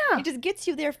escalators. Yeah. It just gets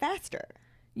you there faster.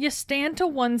 you stand to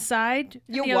one side,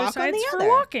 and You the walk other on the side's for other.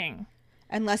 walking.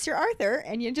 Unless you're Arthur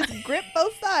and you just grip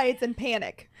both sides and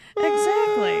panic.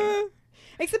 Exactly.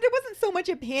 Except it wasn't so much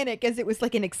a panic as it was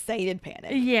like an excited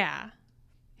panic. Yeah.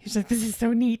 He's like, this is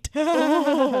so neat.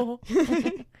 Oh.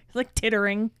 He's like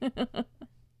tittering.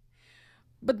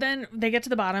 But then they get to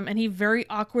the bottom and he very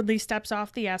awkwardly steps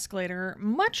off the escalator,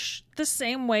 much the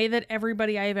same way that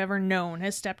everybody I have ever known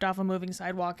has stepped off a moving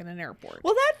sidewalk in an airport.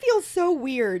 Well, that feels so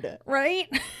weird. Right?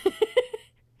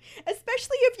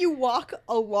 Especially if you walk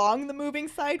along the moving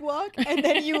sidewalk and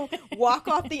then you walk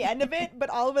off the end of it, but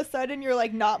all of a sudden you're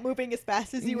like not moving as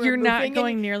fast as you were You're moving. not and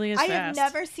going nearly as I fast.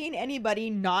 have never seen anybody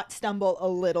not stumble a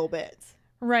little bit,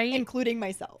 Right? including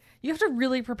myself. You have to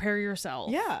really prepare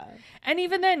yourself. Yeah. And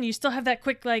even then, you still have that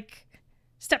quick, like,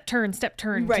 step turn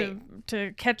Right.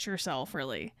 to catch yourself,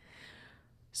 really.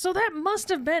 So that must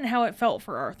have been how it felt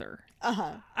for Arthur.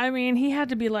 Uh-huh. I mean, he had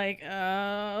to be like,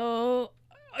 now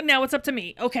it's up to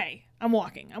me. Okay, I'm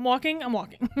walking.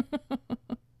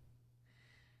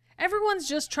 Everyone's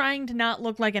just trying to not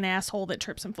look like an asshole that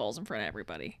trips and falls in front of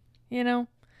everybody, you know?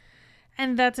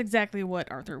 And that's exactly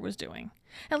what Arthur was doing.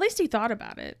 At least he thought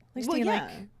about it. At least Well, he, yeah.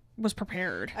 like, was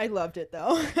prepared. I loved it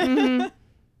though.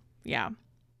 Yeah.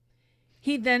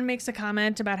 He then makes a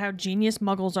comment about how genius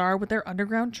muggles are with their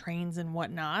underground trains and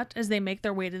whatnot as they make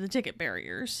their way to the ticket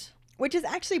barriers. Which is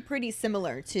actually pretty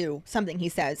similar to something he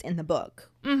says in the book.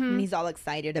 And he's all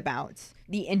excited about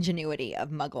the ingenuity of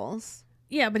muggles.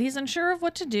 Yeah, but he's unsure of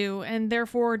what to do and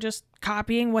therefore just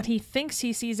copying what he thinks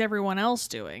he sees everyone else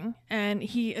doing. And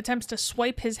he attempts to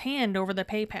swipe his hand over the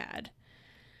pay pad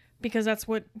because that's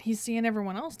what he's seeing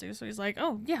everyone else do. So he's like,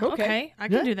 oh, yeah, okay, I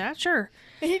can do that, sure.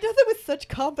 And he does it with such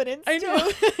confidence, I know.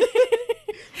 too.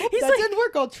 He's that like- didn't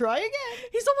work. I'll try again.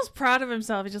 He's almost proud of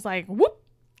himself. He's just like, whoop,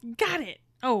 got it.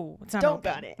 Oh, it's not Don't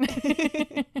open. got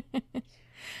it.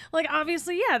 Like,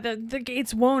 obviously, yeah, the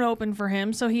gates won't open for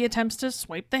him, so he attempts to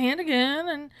swipe the hand again,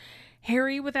 and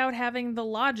Harry, without having the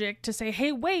logic to say,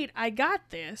 hey, wait, I got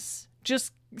this,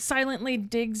 just silently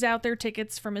digs out their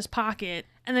tickets from his pocket,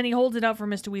 and then he holds it up for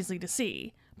Mr. Weasley to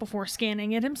see, before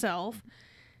scanning it himself,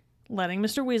 letting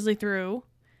Mr. Weasley through,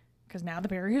 because now the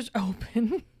barrier's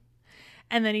open,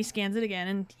 and then he scans it again,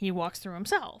 and he walks through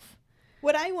himself.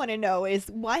 What I want to know is,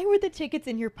 why were the tickets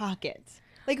in your pockets?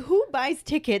 Like, who buys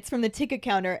tickets from the ticket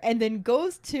counter and then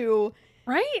goes to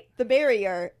Right? the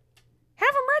barrier, Have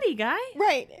him ready, guy.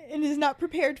 right, and is not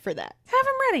prepared for that? Have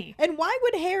him ready. And why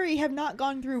would Harry have not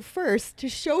gone through first to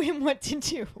show him what to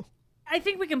do? I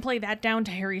think we can play that down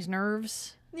to Harry's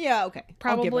nerves. Yeah, okay.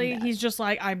 I'll give him Probably. that. He's just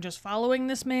like, I'm just following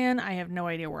this man. I have no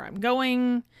idea where I'm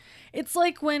going. It's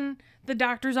like when the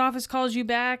doctor's office calls you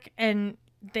back and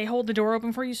they hold the door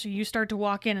open for you, so you start to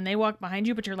walk in and they walk behind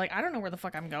you, but you're like, I don't know where the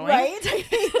fuck I'm going. Right? I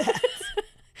hate that.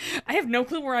 I have no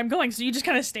clue where I'm going, so you just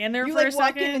kind of stand there You for a like walk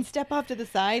second. in and step off to the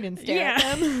side and stare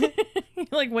at them. You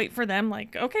like wait for them,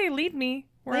 like, okay, lead me.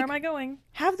 Where Like, am I going?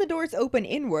 Have the doors open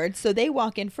inward so they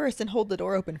walk in first and hold the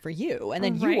door open for you. And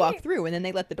then you Right? walk through and then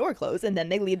they let the door close and then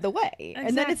they lead the way.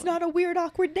 And then it's Exactly. not a weird,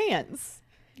 awkward dance.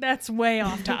 That's way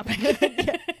off topic.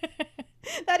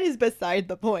 That is beside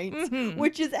the point, Mhm.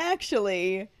 which is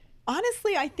actually,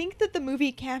 honestly, I think that the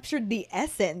movie captured the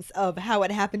essence of how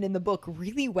it happened in the book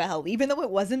really well, even though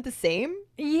it wasn't the same.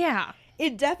 Yeah.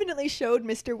 It definitely showed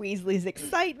Mr. Weasley's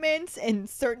excitement and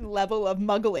certain level of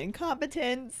Muggle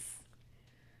incompetence.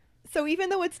 So even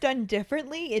though it's done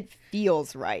differently, it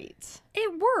feels right.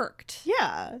 It worked.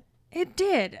 Yeah. It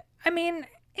did. I mean,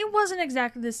 it wasn't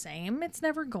exactly the same. It's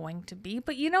never going to be.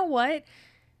 But you know what?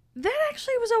 That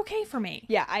actually was okay for me.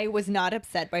 Yeah, I was not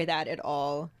upset by that at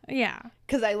all. Yeah.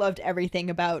 Because I loved everything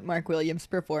about Mark Williams'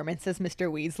 performance as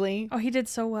Mr. Weasley. Oh, he did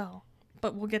so well.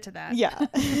 But we'll get to that. Yeah.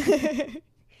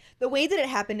 The way that it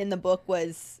happened in the book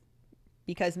was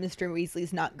because Mr.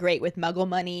 Weasley's not great with Muggle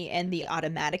money and the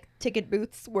automatic ticket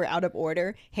booths were out of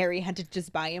order. Harry had to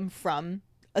just buy him from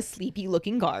a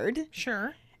sleepy-looking guard.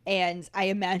 Sure. And I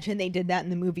imagine they did that in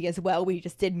the movie as well. We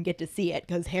just didn't get to see it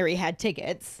because Harry had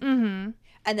tickets. Mm-hmm.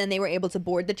 And then they were able to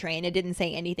board the train. It didn't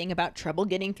say anything about trouble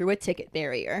getting through a ticket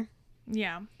barrier.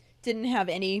 Yeah. Didn't have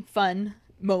any fun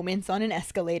moments on an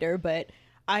escalator, but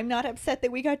I'm not upset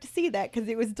that we got to see that because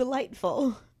it was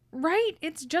delightful. Right?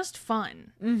 It's just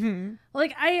fun. Mm-hmm.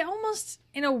 Like, I almost,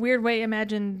 in a weird way,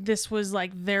 imagine this was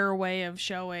like their way of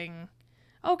showing,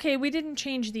 okay, we didn't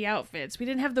change the outfits. We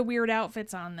didn't have the weird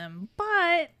outfits on them,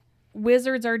 but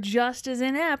wizards are just as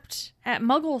inept at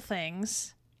Muggle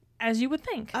things as you would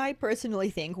think. I personally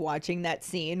think watching that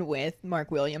scene with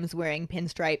Mark Williams wearing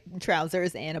pinstripe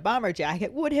trousers and a bomber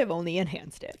jacket would have only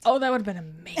enhanced it. Oh, that would have been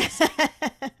amazing.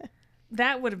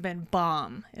 That would have been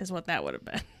bomb, is what that would have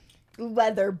been.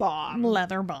 Leather bomb.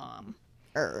 Leather bomb.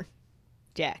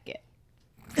 Jacket.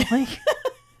 Really?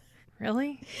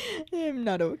 Really? I'm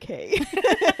not okay.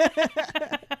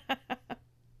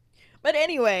 But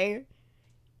anyway,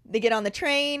 they get on the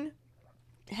train,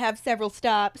 have several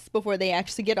stops before they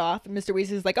actually get off. And Mr.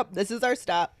 Weasley's like, oh, this is our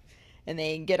stop. And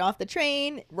they get off the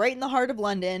train right in the heart of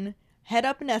London, head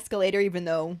up an escalator, even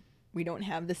though we don't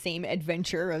have the same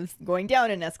adventure of going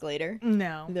down an escalator.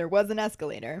 No. There was an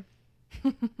escalator.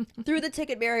 Through the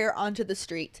ticket barrier onto the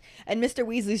street. And Mr.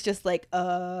 Weasley's just like,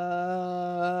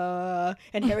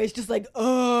 and Harry's just like,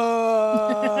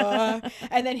 and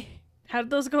then, How did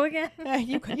those go again?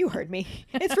 you heard me.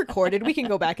 It's recorded. We can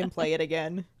go back and play it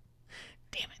again.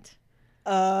 Damn it.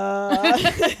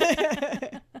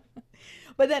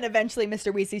 But then eventually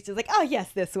Mr. Weasley's just like, oh,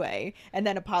 yes, this way. And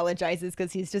then apologizes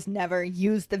because he's just never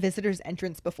used the visitor's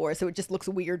entrance before. So it just looks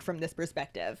weird from this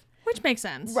perspective. Which makes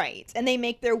sense. Right. And they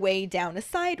make their way down a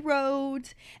side road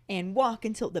and walk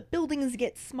until the buildings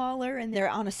get smaller. And they're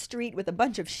on a street with a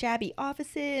bunch of shabby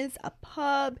offices, a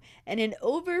pub, and an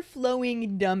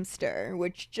overflowing dumpster,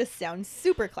 which just sounds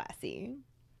super classy.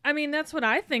 I mean, that's what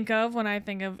I think of when I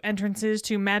think of entrances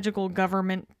to magical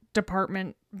government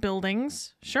department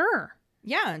buildings. Sure.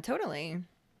 Yeah, totally.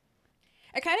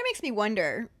 It kind of makes me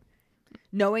wonder,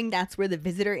 knowing that's where the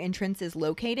visitor entrance is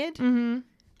located,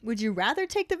 would you rather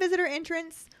take the visitor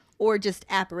entrance or just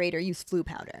apparate or use Floo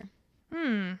powder?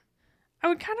 I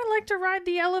would kind of like to ride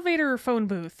the elevator phone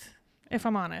booth, if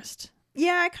I'm honest.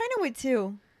 Yeah, I kind of would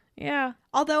too. Yeah.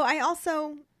 Although I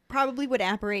also probably would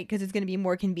apparate because it's going to be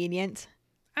more convenient.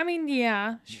 I mean,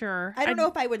 yeah, sure. I don't know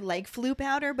if I would like Floo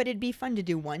powder, but it'd be fun to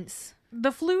do once.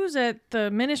 The flues at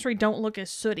the ministry don't look as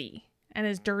sooty and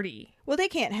as dirty. Well, they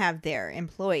can't have their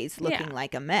employees looking Yeah.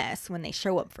 like a mess when they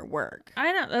show up for work.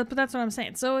 I know, but that's what I'm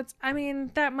saying. So it's, I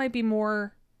mean, that might be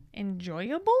more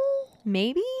enjoyable?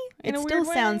 Maybe? In It a still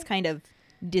weird sounds way? kind of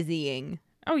dizzying.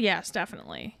 Oh, yes,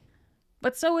 definitely.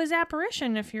 But so is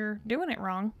apparition if you're doing it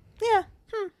wrong. Yeah,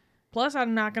 Plus,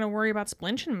 I'm not going to worry about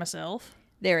splinching myself,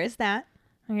 there is that.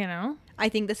 you know? I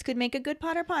think this could make a good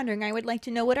Potter Pondering. I would like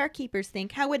to know what our keepers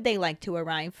think. How would they like to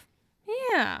arrive?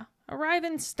 Yeah. Arrive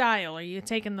in style. Are you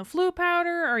taking the Floo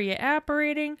powder? Are you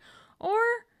apparating? Or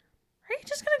are you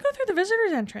just going to go through the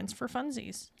visitor's entrance for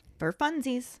funsies? For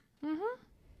funsies. Mm-hmm.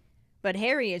 But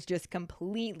Harry is just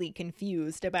completely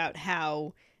confused about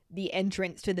how the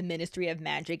entrance to the Ministry of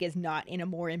Magic is not in a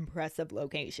more impressive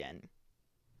location.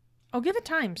 Oh, give it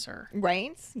time, sir.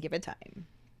 Right? Give it time.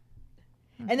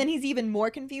 And then he's even more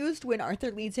confused when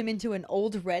Arthur leads him into an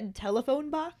old red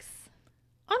telephone box.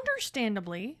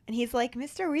 Understandably. And he's like,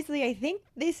 Mr. Weasley, I think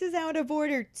this is out of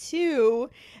order too.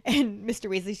 And Mr.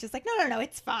 Weasley's just like, no,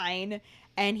 it's fine.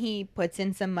 And he puts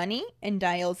in some money and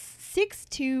dials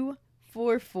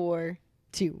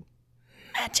 62442.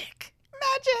 Magic.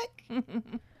 Magic!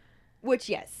 Which,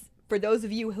 yes, for those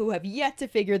of you who have yet to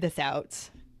figure this out,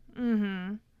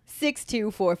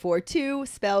 62442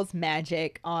 spells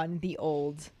magic on the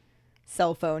old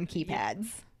cell phone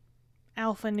keypads.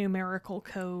 Alphanumerical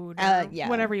code. Yeah.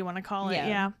 Whatever you want to call it. Yeah.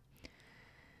 Yeah.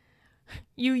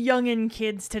 You youngin'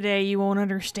 kids today, you won't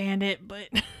understand it, but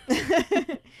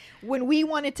When we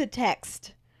wanted to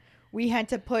text, we had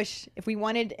to push, if we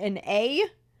wanted an A,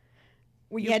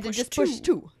 we had to push just push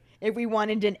 2. If we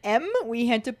wanted an M, we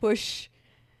had to push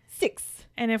 6.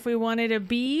 and if we wanted a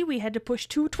B, we had to push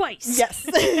 2 twice. Yes.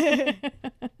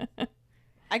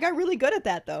 I got really good at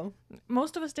that, though.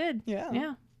 Most of us did.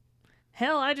 Yeah.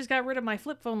 Hell, I just got rid of my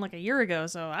flip phone like a year ago,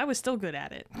 so I was still good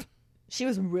at it. She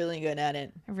was really good at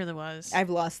it. It really was. I've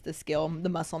lost the skill. The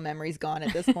muscle memory's gone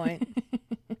at this point.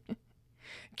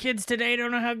 Kids today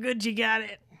don't know how good you got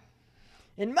it.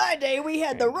 In my day, we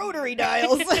had the rotary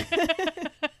dials.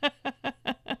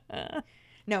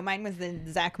 No, mine was the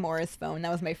Zach Morris phone.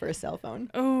 That was my first cell phone.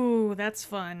 Oh, that's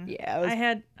fun. Yeah, it was-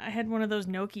 I had one of those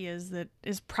Nokias that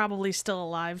is probably still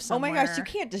alive somewhere. Oh my gosh, you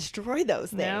can't destroy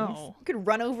those things. No. You could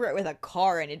run over it with a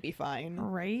car and it'd be fine.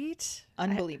 Right?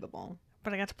 Unbelievable.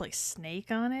 But I got to play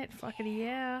Snake on it. Fuckity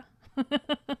yeah.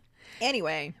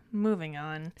 Anyway, Moving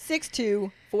on.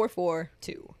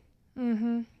 62442.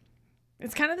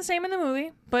 It's kind of the same in the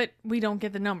movie, but we don't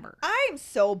get the number. I'm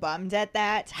so bummed at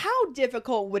that. How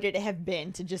difficult would it have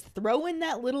been to just throw in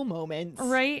that little moment?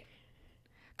 Right?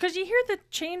 Because you hear the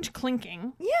change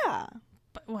clinking, Yeah.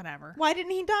 but whatever. Why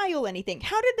didn't he dial anything?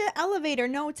 How did the elevator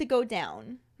know to go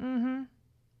down Yeah.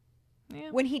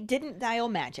 when he didn't dial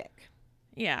magic?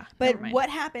 Yeah. But never mind. what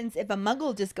happens if a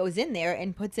muggle just goes in there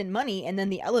and puts in money and then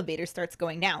the elevator starts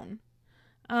going down?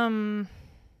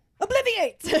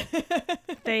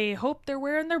 Obliviate! They hope they're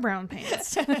wearing their brown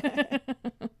pants.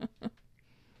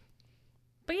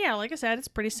 But yeah, like I said, it's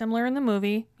pretty similar in the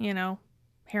movie. You know,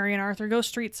 Harry and Arthur go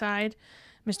street side.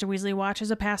 Mr. Weasley watches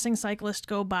a passing cyclist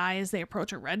go by as they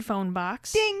approach a red phone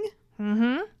box.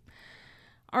 Ding!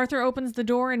 Arthur opens the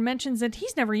door and mentions that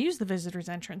he's never used the visitor's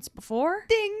entrance before.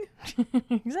 Ding!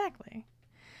 Exactly.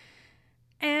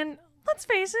 And let's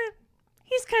face it,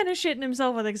 he's kind of shitting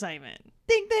himself with excitement.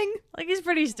 Ding ding! Like, he's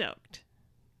pretty stoked.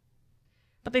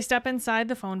 But they step inside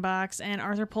the phone box, and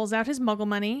Arthur pulls out his muggle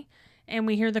money, and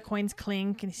we hear the coins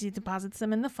clink, and he deposits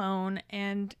them in the phone,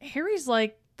 and Harry's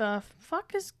like, the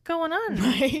fuck is going on?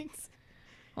 Right?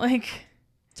 Like,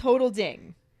 Total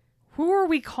ding. who are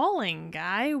we calling,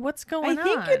 guy? What's going on? I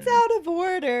think it's out of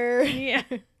order. Yeah.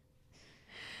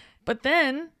 But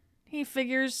then he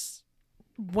figures,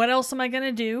 what else am I going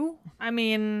to do? I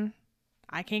mean,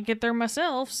 I can't get there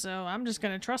myself, so I'm just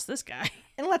going to trust this guy.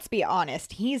 And let's be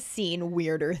honest, he's seen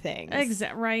weirder things.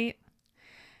 Right.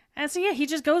 And so, yeah, he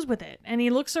just goes with it. And he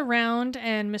looks around,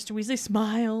 and Mr. Weasley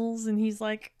smiles, and he's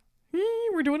like,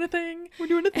 we're doing a thing. We're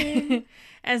doing a thing.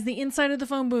 As the inside of the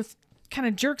phone booth kind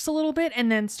of jerks a little bit and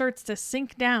then starts to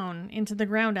sink down into the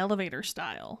ground elevator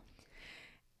style.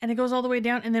 And it goes all the way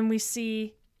down, and then we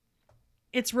see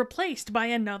it's replaced by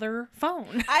another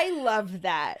phone. I love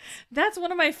that. That's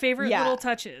one of my favorite Yeah. little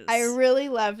touches. I really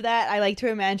love that. I like to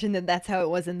imagine that that's how it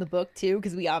was in the book, too,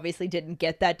 because we obviously didn't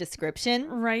get that description.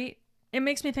 Right? It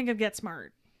makes me think of Get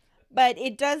Smart. But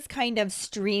it does kind of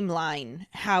streamline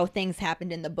how things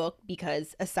happened in the book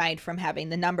because aside from having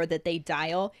the number that they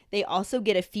dial, they also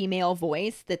get a female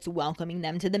voice that's welcoming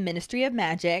them to the Ministry of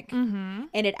Magic. And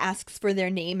it asks for their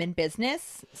name and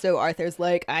business. So Arthur's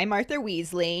like, I'm Arthur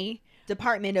Weasley,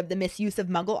 Department of the Misuse of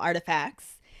Muggle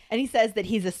Artifacts. And he says that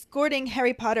he's escorting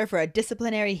Harry Potter for a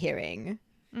disciplinary hearing.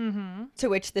 To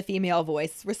which the female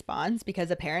voice responds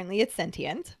because apparently it's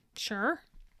sentient. Sure.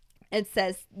 It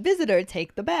says, visitor,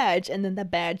 take the badge. And then the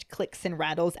badge clicks and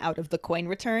rattles out of the coin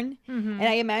return. And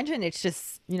I imagine it's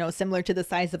just, similar to the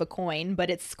size of a coin, but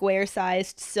it's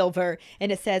square-sized, silver,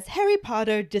 and it says, Harry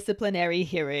Potter disciplinary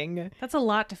hearing. That's a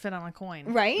lot to fit on a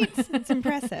coin. Right? It's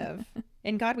impressive.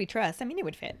 In God we trust. I mean, it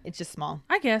would fit. It's just small.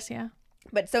 I guess, yeah.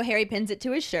 But so Harry pins it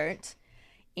to his shirt,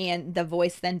 and the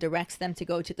voice then directs them to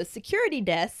go to the security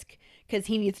desk because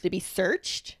he needs to be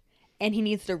searched. And he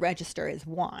needs to register his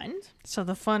wand. So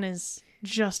the fun is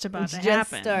just about It's to just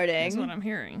happen. starting. That's what I'm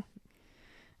hearing.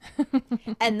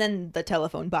 And then the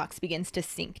telephone box begins to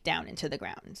sink down into the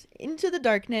ground, into the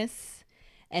darkness.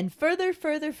 And further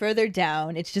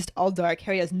down, it's just all dark.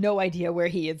 Harry has no idea where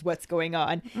he is, what's going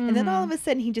on. And then all of a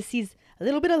sudden, he just sees a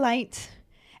little bit of light.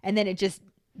 And then it just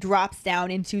drops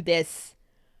down into this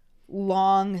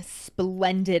long,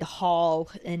 splendid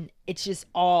hall. And it's just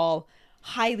all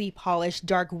highly polished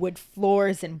dark wood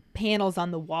floors and panels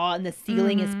on the wall, and the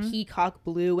ceiling is peacock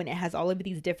blue, and it has all of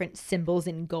these different symbols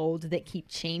in gold that keep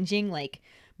changing, like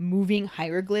moving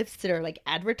hieroglyphs that are like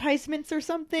advertisements or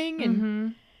something.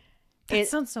 And That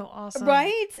sounds so awesome.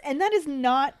 right? And that is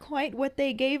not quite what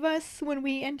they gave us when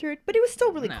we entered, but it was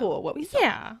still really cool what we saw.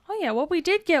 Yeah. Oh yeah, what we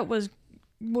did get was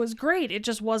great. It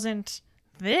just wasn't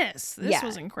this. This Yeah.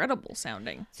 was incredible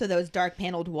sounding. So those dark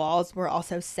paneled walls were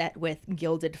also set with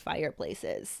gilded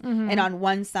fireplaces. And on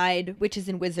one side, witches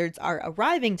and wizards are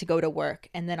arriving to go to work.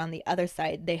 And then on the other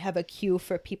side, they have a queue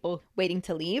for people waiting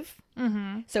to leave.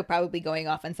 So probably going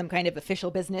off on some kind of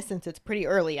official business since it's pretty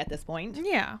early at this point.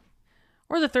 Yeah.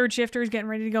 Or the third shifters getting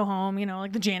ready to go home, you know,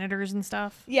 like the janitors and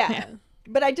stuff. Yeah.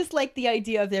 But I just like the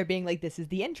idea of there being like, this is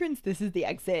the entrance, this is the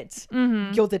exit,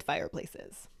 gilded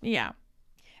fireplaces. Yeah.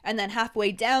 And then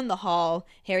halfway down the hall,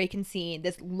 Harry can see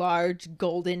this large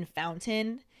golden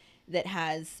fountain that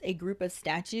has a group of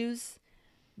statues,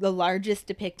 the largest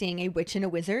depicting a witch and a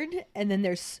wizard. And then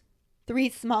there's 3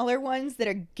 smaller ones that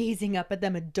are gazing up at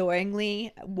them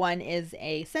adoringly. One is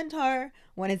a centaur,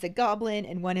 one is a goblin,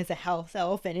 and one is a house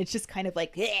elf. And it's just kind of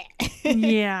like,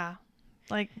 Yeah.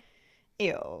 Like,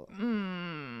 ew.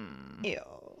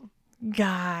 Ew.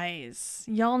 guys,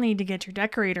 y'all need to get your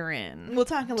decorator in. We'll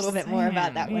talk a little bit more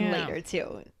about that one Yeah. later,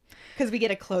 too. Because we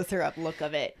get a closer up look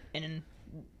of it in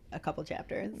a couple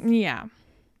chapters. Yeah.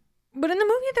 But in the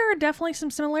movie, there are definitely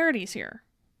some similarities here.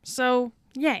 So,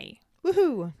 yay.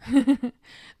 Woohoo.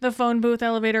 The phone booth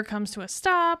elevator comes to a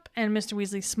stop, and Mr.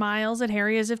 Weasley smiles at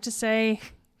Harry as if to say,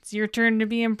 it's your turn to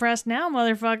be impressed now,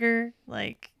 motherfucker.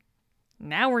 Like,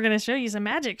 now we're going to show you some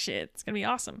magic shit. It's going to be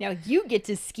awesome. Now you get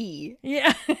to ski.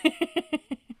 Yeah.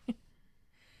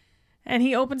 And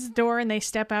he opens the door and they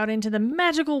step out into the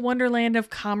magical wonderland of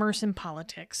commerce and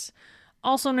politics,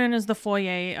 also known as the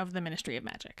foyer of the Ministry of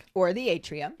Magic. Or the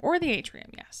atrium. Or the atrium,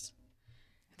 yes.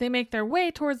 They make their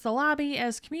way towards the lobby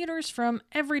as commuters from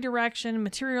every direction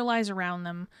materialize around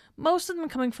them, most of them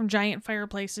coming from giant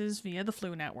fireplaces via the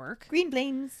Flu Network. Green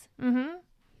flames.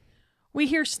 We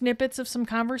hear snippets of some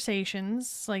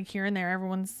conversations, like here and there,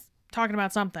 everyone's talking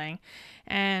about something.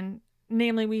 And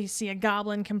namely, we see a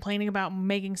goblin complaining about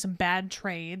making some bad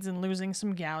trades and losing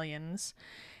some galleons.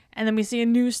 And then we see a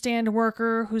newsstand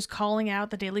worker who's calling out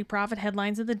the Daily Prophet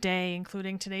headlines of the day,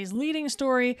 including today's leading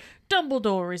story,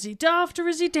 Dumbledore, is he daft or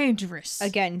is he dangerous?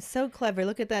 Again, so clever.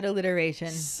 Look at that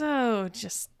alliteration. So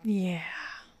just, yeah.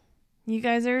 You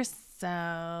guys are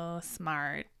so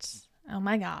smart. Oh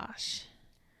my gosh.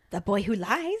 The boy who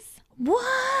lies?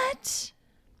 What?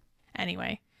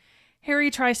 Anyway, Harry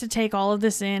tries to take all of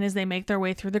this in as they make their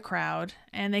way through the crowd,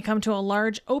 and they come to a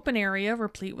large open area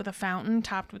replete with a fountain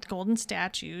topped with golden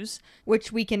statues.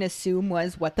 Which we can assume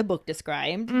was what the book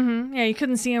described. Yeah, you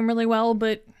couldn't see them really well,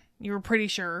 but you were pretty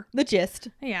sure. The gist.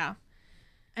 Yeah.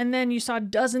 And then you saw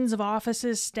dozens of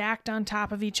offices stacked on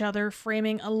top of each other,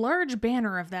 framing a large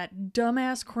banner of that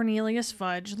dumbass Cornelius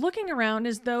Fudge, looking around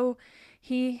as though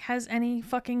he has any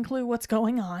fucking clue what's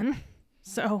going on.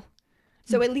 So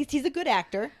at least he's a good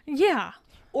actor. yeah.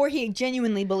 Or he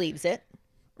genuinely believes it.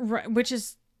 Right, which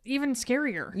is even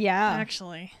scarier. Yeah.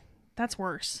 Actually. That's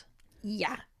worse.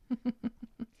 Yeah.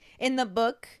 In the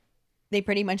book, they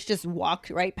pretty much just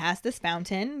walked right past this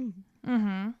fountain,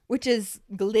 which is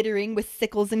glittering with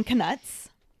sickles and knuts.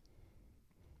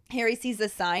 Harry sees a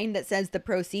sign that says the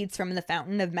proceeds from the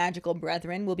Fountain of Magical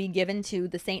Brethren will be given to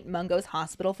the St. Mungo's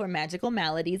Hospital for Magical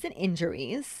Maladies and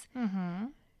Injuries.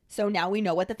 So now we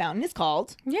know what the fountain is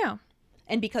called. Yeah.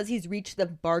 And because he's reached the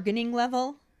bargaining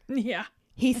level, Yeah.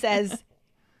 he says,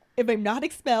 if I'm not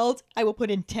expelled, I will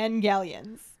put in 10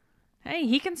 galleons. Hey,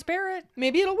 he can spare it.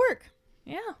 Maybe it'll work.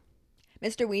 Yeah.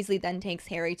 Mr. Weasley then takes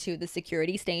Harry to the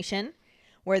security station,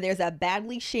 where there's a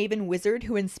badly shaven wizard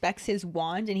who inspects his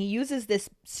wand, and he uses this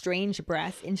strange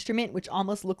brass instrument which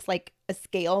almost looks like a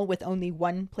scale with only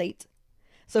one plate.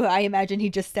 So I imagine he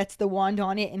just sets the wand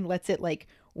on it and lets it like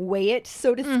weigh it,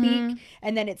 so to speak,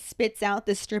 and then it spits out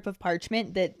this strip of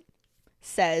parchment that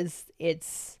says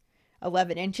it's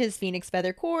 11 inches phoenix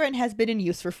feather core and has been in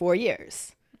use for 4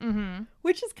 years.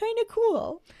 Which is kind of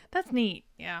cool. That's neat.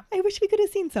 Yeah. I wish we could have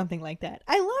seen something like that.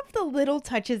 I love the little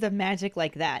touches of magic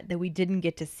like that we didn't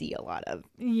get to see a lot of.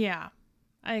 Yeah.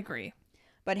 I agree.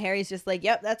 But Harry's just like,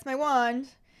 yep, that's my wand.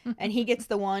 And he gets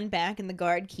the wand back and the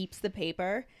guard keeps the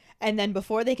paper. And then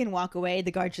before they can walk away, the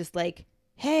guard's just like,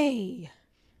 hey.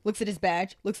 Looks at his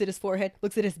badge, looks at his forehead,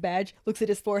 looks at his badge, looks at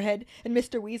his forehead. And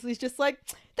Mr. Weasley's just like,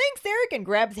 thanks, Eric, and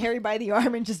grabs Harry by the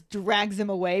arm and just drags him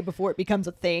away before it becomes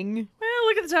a thing. Well,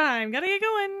 look at the time. Gotta get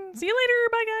going. See you later.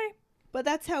 Bye, guy. But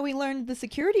that's how we learned the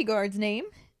security guard's name,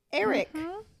 Eric.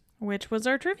 Which was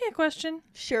our trivia question.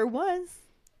 Sure was.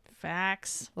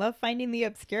 Facts. Love finding the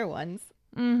obscure ones.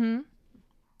 Mm-hmm.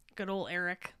 Good old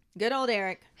Eric. Good old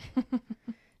Eric.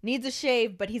 Needs a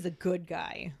shave, but he's a good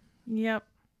guy. Yep.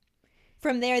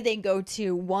 From there, they go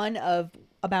to one of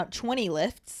about 20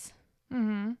 lifts.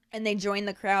 Mm-hmm. And they join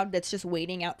the crowd that's just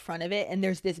waiting out front of it. And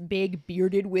there's this big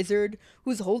bearded wizard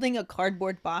who's holding a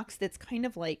cardboard box that's kind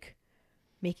of like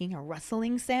making a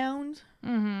rustling sound.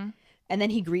 Mm-hmm. And then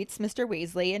he greets Mr.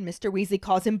 Weasley, and Mr. Weasley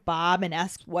calls him Bob and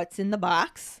asks what's in the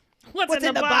box. What's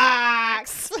in the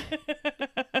box?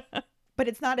 But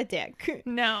it's not a dick.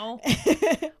 No.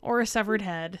 Or a severed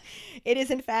head. It is,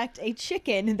 in fact, a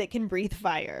chicken that can breathe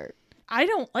fire. I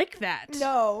don't like that.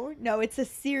 No, it's a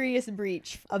serious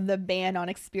breach of the ban on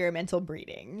experimental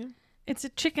breeding. It's a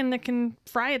chicken that can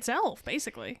fry itself,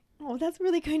 basically. Oh, that's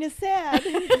really kind of sad.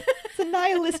 It's a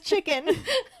nihilist chicken.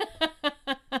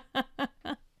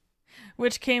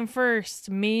 Which came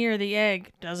first, me or the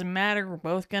egg? Doesn't matter, we're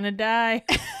both gonna die.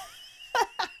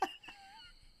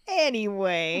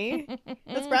 Anyway,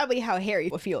 that's probably how Harry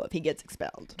will feel if he gets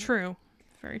expelled. True.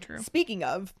 Very true. Speaking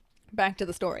of, back to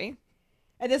the story.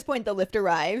 At this point, the lift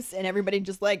arrives, and everybody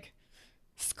just, like,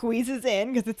 squeezes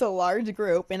in because it's a large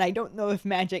group, and I don't know if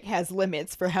magic has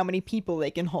limits for how many people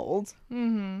they can hold.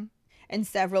 Mm-hmm. And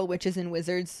several witches and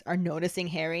wizards are noticing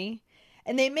Harry.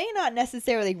 And they may not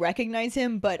necessarily recognize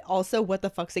him, but also what the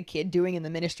fuck's a kid doing in the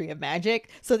Ministry of Magic?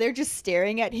 So they're just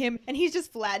staring at him, and he's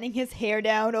just flattening his hair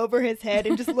down over his head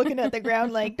and just looking at the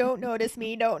ground like, don't notice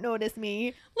me, don't notice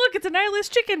me. Look, it's a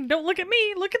nihilist chicken. Don't look at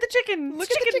me. Look at the chicken. Look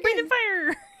It's at the chicken. breathing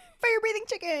fire. Fire-breathing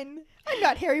chicken! I'm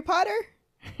not Harry Potter!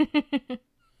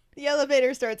 The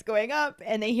elevator starts going up,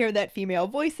 and they hear that female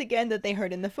voice again that they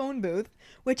heard in the phone booth,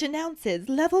 which announces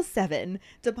Level 7,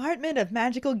 Department of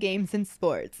Magical Games and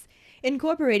Sports,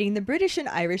 incorporating the British and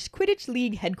Irish Quidditch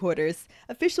League headquarters,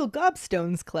 official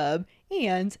Gobstones Club,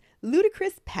 and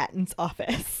Ludicrous Patents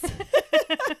Office.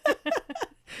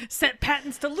 Set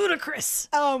patents to ludicrous.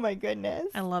 Oh my goodness.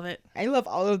 I love it. I love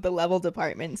all of the level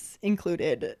departments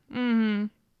included. Mm-hmm.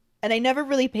 And I never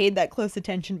really paid that close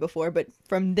attention before, but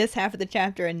from this half of the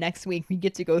chapter and next week, we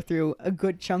get to go through a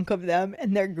good chunk of them,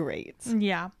 and they're great.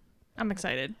 Yeah, I'm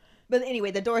excited. But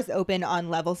anyway, the doors open on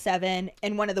level 7,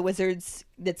 and one of the wizards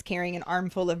that's carrying an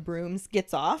armful of brooms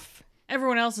gets off.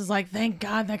 Everyone else is like, thank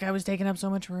God that guy was taking up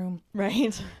so much room. Right?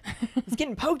 He's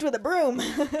getting poked with a broom.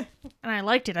 And I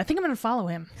liked it. I think I'm going to follow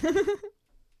him.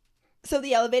 So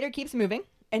the elevator keeps moving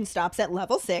and stops at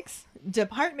level 6,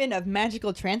 Department of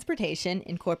Magical Transportation,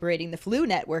 incorporating the Flu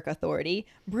Network Authority,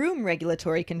 Broom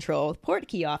Regulatory Control,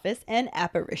 Portkey Office, and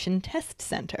Apparition Test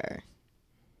Center.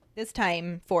 This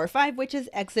time, 4 or 5 witches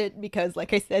exit because,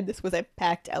 like I said, this was a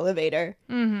packed elevator.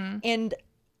 Mm-hmm. And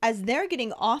as they're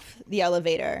getting off the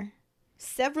elevator,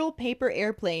 several paper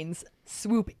airplanes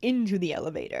swoop into the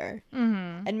elevator.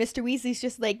 Mm-hmm. And Mr. Weasley's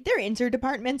just like, they're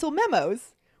interdepartmental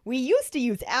memos. We used to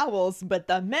use owls, but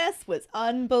the mess was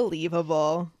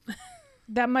unbelievable.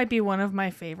 That might be one of my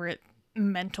favorite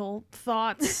mental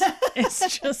thoughts.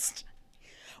 It's just...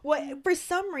 For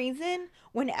some reason,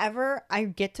 whenever I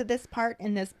get to this part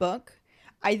in this book,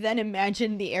 I then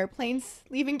imagine the airplanes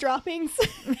leaving droppings.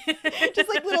 Just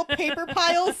like little paper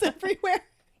piles everywhere.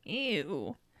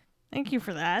 Ew. Thank you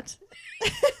for that.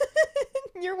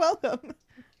 You're welcome.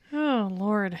 Oh,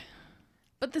 Lord.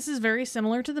 But this is very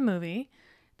similar to the movie.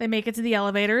 They make it to the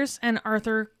elevators, and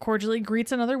Arthur cordially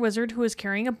greets another wizard who is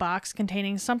carrying a box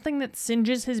containing something that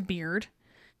singes his beard.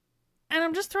 And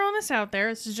I'm just throwing this out there.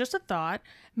 This is just a thought.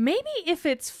 Maybe if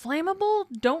it's flammable,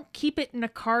 don't keep it in a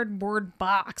cardboard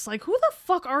box. Like, who the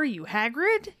fuck are you,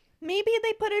 Hagrid? Maybe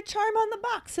they put a charm on the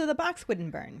box so the box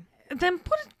wouldn't burn. Then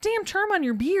put a damn charm on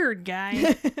your beard,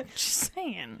 guy. Just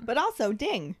saying. But also,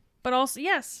 ding. But also,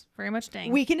 yes, very much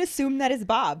dang. We can assume that is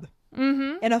Bob.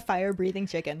 Mm-hmm. And a fire-breathing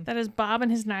chicken. That is Bob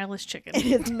and his nihilist chicken. It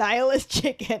is Nihilist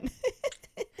Chicken.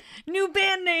 New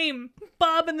band name,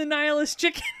 Bob and the Nihilist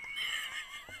Chicken.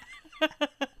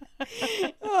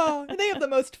 Oh, they have the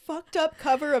most fucked up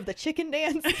cover of the chicken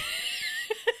dance.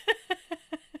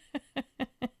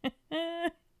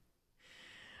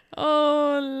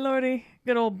 Oh, Lordy.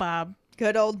 Good old Bob.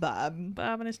 Good old Bob.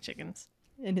 Bob and his chickens.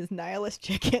 And his Nihilist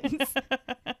chickens.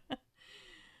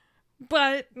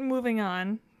 But, moving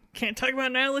on. Can't talk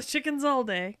about nihilist chickens all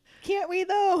day. Can't we,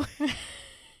 though?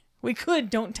 We could.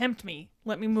 Don't tempt me.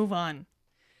 Let me move on.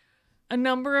 A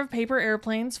number of paper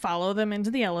airplanes follow them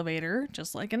into the elevator,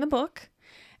 just like in the book.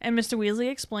 And Mr. Weasley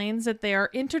explains that they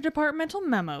are interdepartmental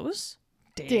memos.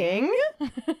 Ding.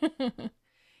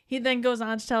 He then goes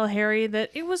on to tell Harry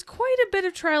that it was quite a bit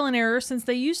of trial and error since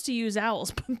they used to use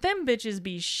owls, but them bitches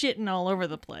be shitting all over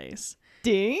the place.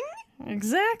 Ding.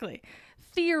 Exactly.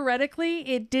 Theoretically,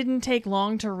 it didn't take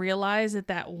long to realize that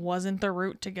that wasn't the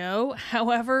route to go.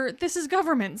 However, this is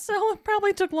government, so it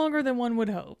probably took longer than one would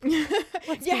hope. You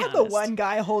have the one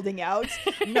guy holding out.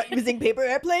 I'm not using paper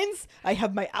airplanes. I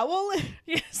have my owl.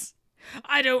 Yes.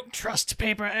 I don't trust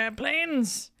paper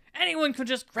airplanes. Anyone could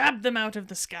just grab them out of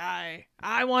the sky.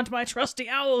 I want my trusty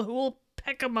owl who will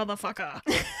peck a motherfucker.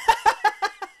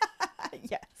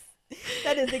 Yes.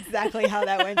 That is exactly how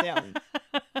that went down.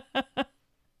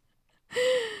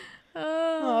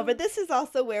 Oh, but this is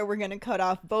also where we're going to cut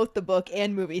off both the book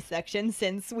and movie section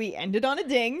since we ended on a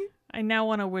ding. I now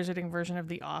want a wizarding version of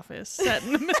The Office set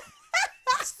in the middle.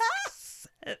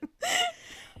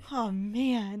 Oh,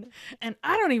 man. And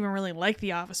I don't even really like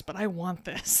The Office, but I want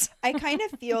this. I kind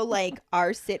of feel like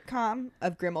our sitcom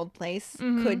of Grimmauld Place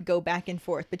could go back and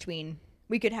forth between...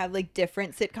 We could have like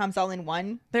different sitcoms all in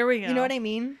one. There we go. You know what I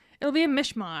mean? It'll be a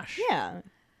mishmash. Yeah.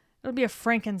 It'll be a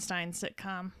Frankenstein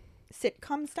sitcom.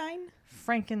 Sitcomstein?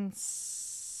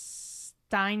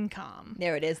 Frankensteincom.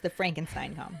 There it is, the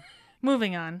Frankenstein-com.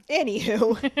 Moving on.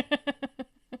 Anywho.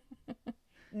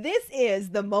 This is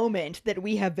the moment that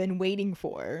we have been waiting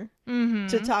for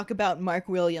to talk about Mark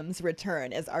Williams'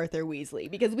 return as Arthur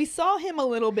Weasley. Because we saw him a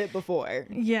little bit before.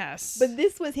 Yes. But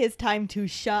this was his time to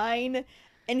shine.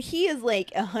 And he is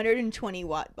like a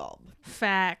 120-watt bulb.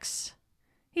 Facts.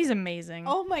 He's amazing.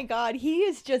 Oh my god, he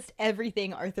is just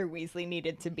everything Arthur Weasley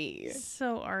needed to be.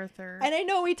 So Arthur. And I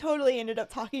know we totally ended up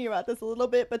talking about this a little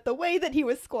bit, but the way that he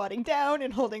was squatting down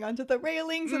and holding onto the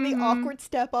railings and the awkward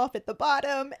step off at the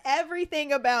bottom,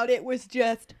 everything about it was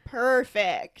just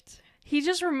perfect. He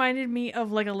just reminded me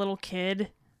of like a little kid.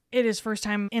 It is first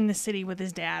time in the city with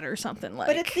his dad or something like.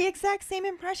 But it's the exact same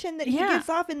impression that he Yeah. gives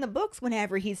off in the books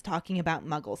whenever he's talking about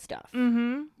Muggle stuff.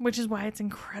 Which is why it's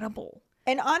incredible.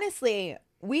 And honestly,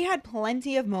 we had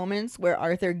plenty of moments where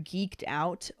Arthur geeked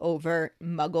out over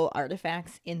Muggle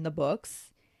artifacts in the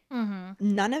books.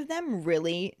 None of them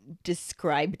really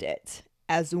described it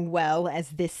as well as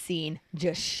this scene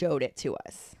just showed it to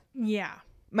us. Yeah.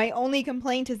 My only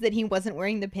complaint is that he wasn't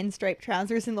wearing the pinstripe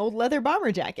trousers and the old leather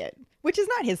bomber jacket, which is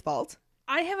not his fault.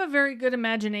 I have a very good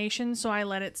imagination, so I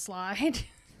let it slide.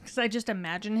 Because I just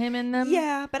imagine him in them.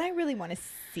 Yeah, but I really want to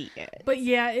see it. But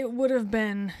yeah, it would have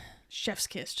been chef's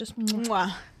kiss. Just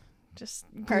Mwah. Just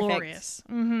Perfect. glorious.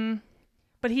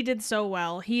 But he did so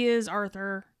well. He is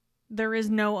Arthur. There is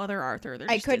no other Arthur.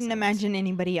 There I just couldn't isn't. imagine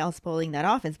anybody else pulling that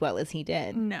off as well as he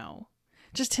did. No.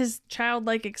 Just his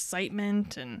childlike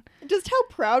excitement and... Just how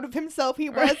proud of himself he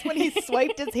was when he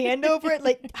swiped his hand over it.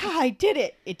 Like, I did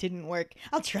it. It didn't work.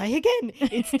 I'll try again.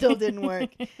 It still didn't work.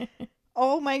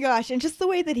 Oh my gosh. And just the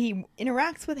way that he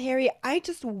interacts with Harry, I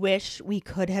just wish we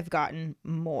could have gotten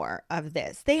more of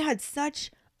this. They had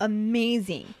such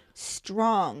amazing,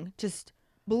 strong, just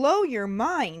blow your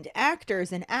mind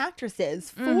actors and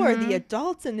actresses for the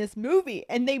adults in this movie.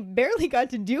 And they barely got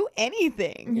to do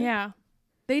anything. Yeah.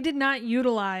 They did not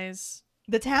utilize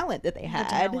The talent that they had. the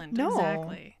talent. No.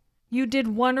 Exactly. You did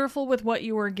wonderful with what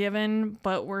you were given,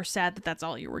 but we're sad that that's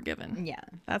all you were given. Yeah.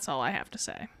 That's all I have to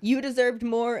say. You deserved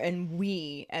more, and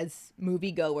we, as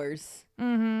moviegoers,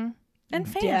 And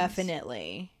fans.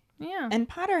 definitely. Yeah. And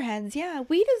Potterheads, yeah,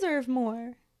 we deserve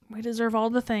more. We deserve all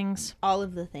the things. All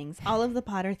of the things. All of the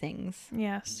Potter things.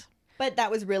 Yes. But that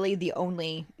was really the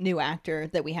only new actor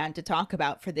that we had to talk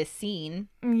about for this scene.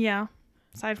 Yeah.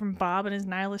 Aside from Bob and his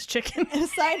nihilist chicken.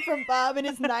 Aside from Bob and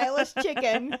his nihilist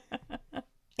chicken.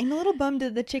 I'm a little bummed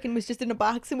that the chicken was just in a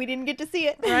box and we didn't get to see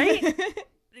it. Right?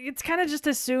 It's kind of just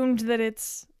assumed that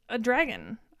it's a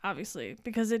dragon, obviously,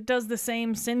 because it does the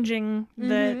same singeing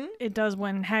that it does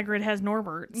when Hagrid has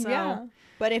Norbert. So Yeah.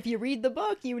 But if you read the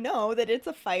book, you know that it's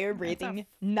a fire-breathing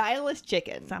nihilist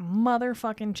chicken. it's a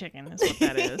motherfucking chicken is what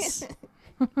that is.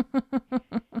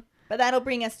 But that'll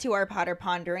bring us to our Potter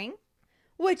Pondering,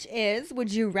 which is,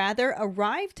 would you rather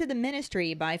arrive to the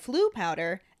Ministry by Floo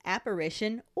powder,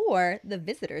 apparition, or the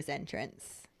visitor's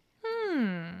entrance?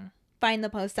 Find the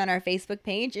post on our Facebook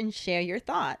page and share your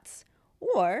thoughts.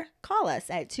 Or call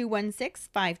us at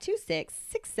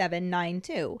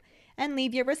 216-526-6792 and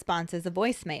leave your response as a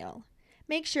voicemail.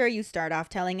 Make sure you start off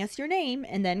telling us your name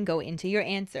and then go into your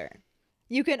answer.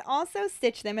 You can also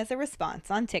stitch them as a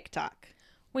response on TikTok.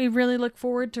 We really look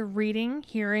forward to reading,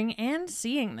 hearing, and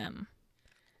seeing them.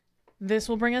 This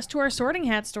will bring us to our Sorting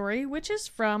Hat story, which is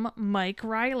from Mike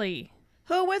Riley.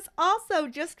 Who was also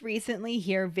just recently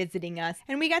here visiting us,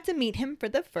 and we got to meet him for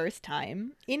the first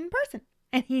time in person.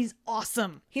 And he's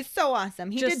awesome. He's so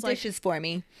awesome. He Just did like- dishes for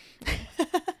me.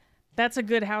 That's a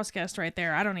good house guest right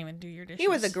there. I don't even do your dishes. He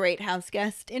was a great house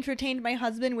guest, entertained my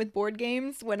husband with board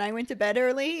games when I went to bed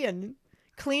early, and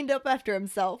cleaned up after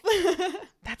himself.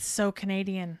 That's so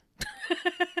Canadian.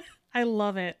 I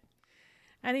love it.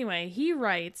 Anyway, he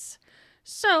writes,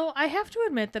 so I have to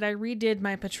admit that I redid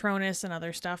my Patronus and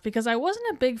other stuff because I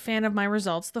wasn't a big fan of my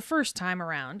results the first time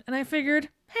around, and I figured,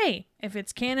 hey, if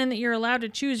it's canon that you're allowed to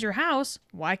choose your house,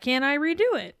 why can't I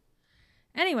redo it?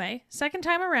 Anyway, second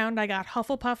time around, I got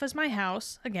Hufflepuff as my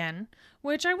house, again,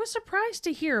 which I was surprised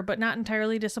to hear but not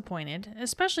entirely disappointed,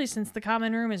 especially since the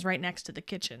common room is right next to the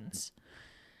kitchens.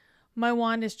 My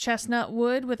wand is chestnut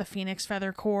wood with a phoenix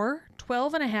feather core,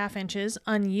 12.5 inches,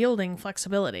 unyielding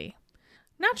flexibility.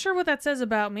 Not sure what that says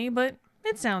about me, but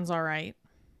it sounds alright.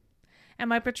 And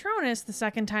my Patronus the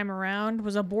second time around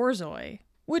was a Borzoi,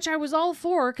 which I was all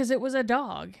for because it was a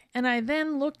dog, and I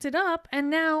then looked it up and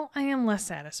now I am less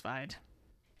satisfied.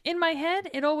 In my head,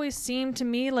 it always seemed to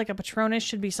me like a Patronus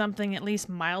should be something at least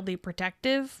mildly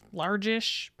protective,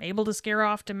 largish, able to scare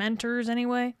off Dementors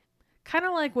anyway. Kind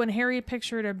of like when Harry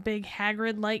pictured a big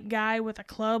Hagrid-like guy with a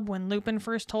club when Lupin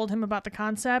first told him about the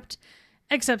concept,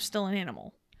 except still an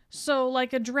animal. So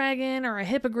like a dragon or a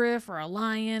hippogriff or a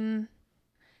lion.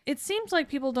 It seems like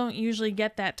people don't usually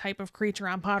get that type of creature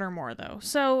on Pottermore though,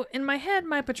 so in my head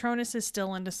my Patronus is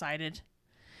still undecided.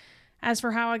 As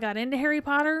for how I got into Harry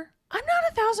Potter, I'm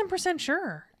not 1,000%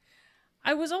 sure.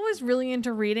 I was always really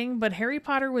into reading, but Harry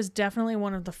Potter was definitely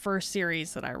one of the first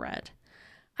series that I read.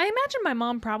 I imagine my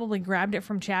mom probably grabbed it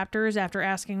from Chapters after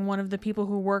asking one of the people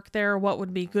who work there what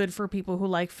would be good for people who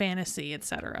like fantasy,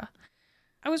 etc.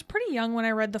 I was pretty young when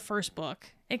I read the first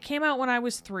book. It came out when I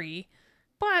was 3,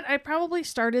 but I probably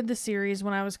started the series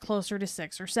when I was closer to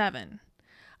 6 or 7.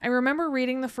 I remember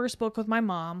reading the first book with my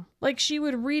mom. Like, she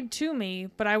would read to me,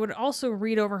 but I would also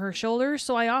read over her shoulder,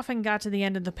 so I often got to the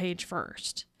end of the page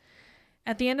first.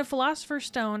 At the end of Philosopher's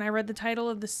Stone, I read the title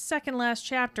of the second last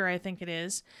chapter, I think it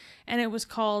is, and it was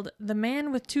called The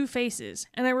Man with Two Faces,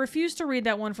 and I refused to read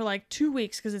that one for like 2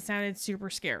 weeks because it sounded super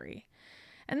scary.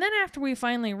 And then after we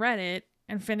finally read it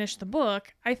and finished the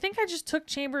book, I think I just took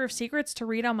Chamber of Secrets to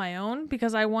read on my own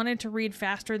because I wanted to read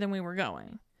faster than we were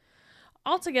going.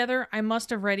 Altogether, I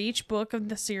must have read each book of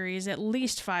the series at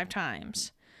least 5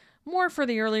 times. More for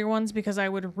the earlier ones because I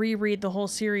would reread the whole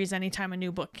series anytime a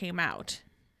new book came out.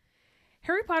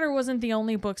 Harry Potter wasn't the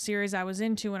only book series I was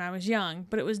into when I was young,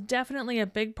 but it was definitely a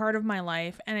big part of my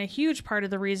life and a huge part of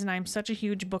the reason I'm such a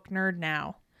huge book nerd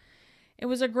now. It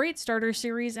was a great starter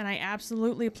series and I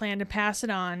absolutely plan to pass it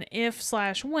on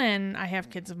if/when I have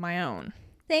kids of my own.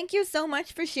 Thank you so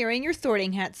much for sharing your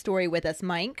Sorting Hat story with us,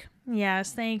 Mike.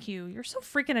 Yes, thank you. You're so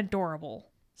freaking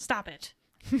adorable. Stop it.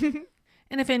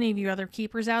 And if any of you other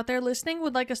keepers out there listening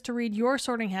would like us to read your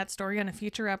Sorting Hat story on a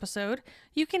future episode,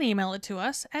 you can email it to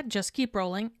us at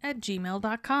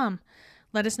justkeeprolling@gmail.com.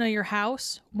 Let us know your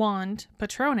house, wand,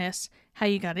 Patronus, how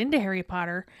you got into Harry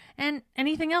Potter, and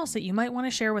anything else that you might want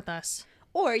to share with us.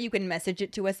 Or you can message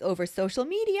it to us over social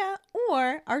media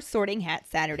or our Sorting Hat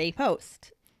Saturday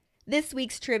post. This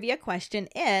week's trivia question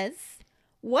is,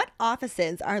 what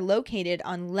offices are located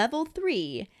on level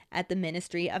 3 at the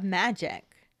Ministry of Magic?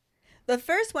 The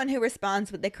first one who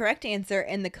responds with the correct answer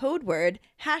in the code word,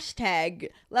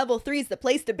 #level 3's the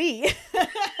place to be,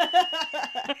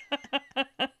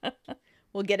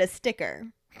 will get a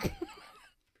sticker.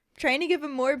 Trying to give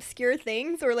them more obscure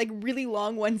things or like really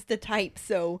long ones to type,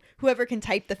 so whoever can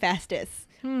type the fastest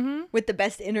with the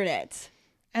best internet.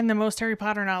 And the most Harry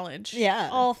Potter knowledge. Yeah.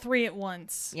 All 3 at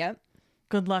once. Yep.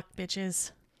 Good luck,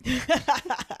 bitches.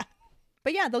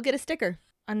 But yeah, they'll get a sticker.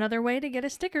 Another way to get a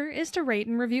sticker is to rate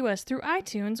and review us through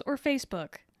iTunes or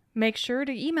Facebook. Make sure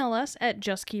to email us at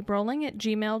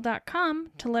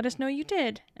justkeeprolling@gmail.com to let us know you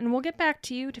did, and we'll get back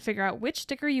to you to figure out which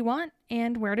sticker you want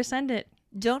and where to send it.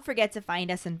 Don't forget to find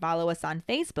us and follow us on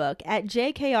Facebook at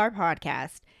JKR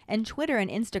Podcast and Twitter and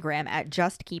Instagram at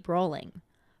Just Keep Rolling.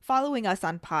 Following us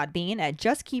on Podbean at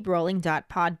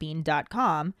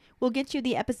justkeeprolling.podbean.com will get you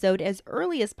the episode as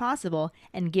early as possible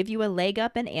and give you a leg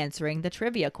up in answering the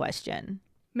trivia question.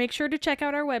 Make sure to check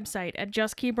out our website at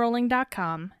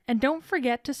justkeeprolling.com, and don't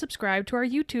forget to subscribe to our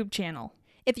YouTube channel.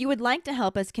 If you would like to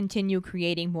help us continue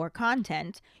creating more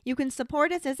content, you can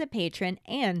support us as a patron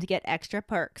and get extra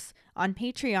perks on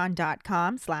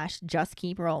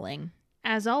patreon.com/justkeeprolling.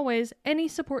 As always, any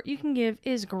support you can give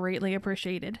is greatly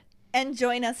appreciated. And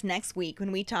join us next week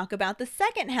when we talk about the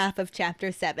second half of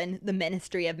Chapter 7, The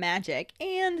Ministry of Magic,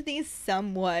 and these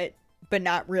somewhat, but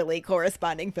not really,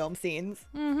 corresponding film scenes.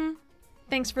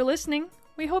 Thanks for listening.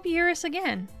 We hope you hear us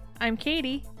again. I'm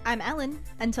Katie. I'm Ellen.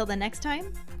 Until the next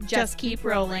time, Just keep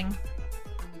rolling.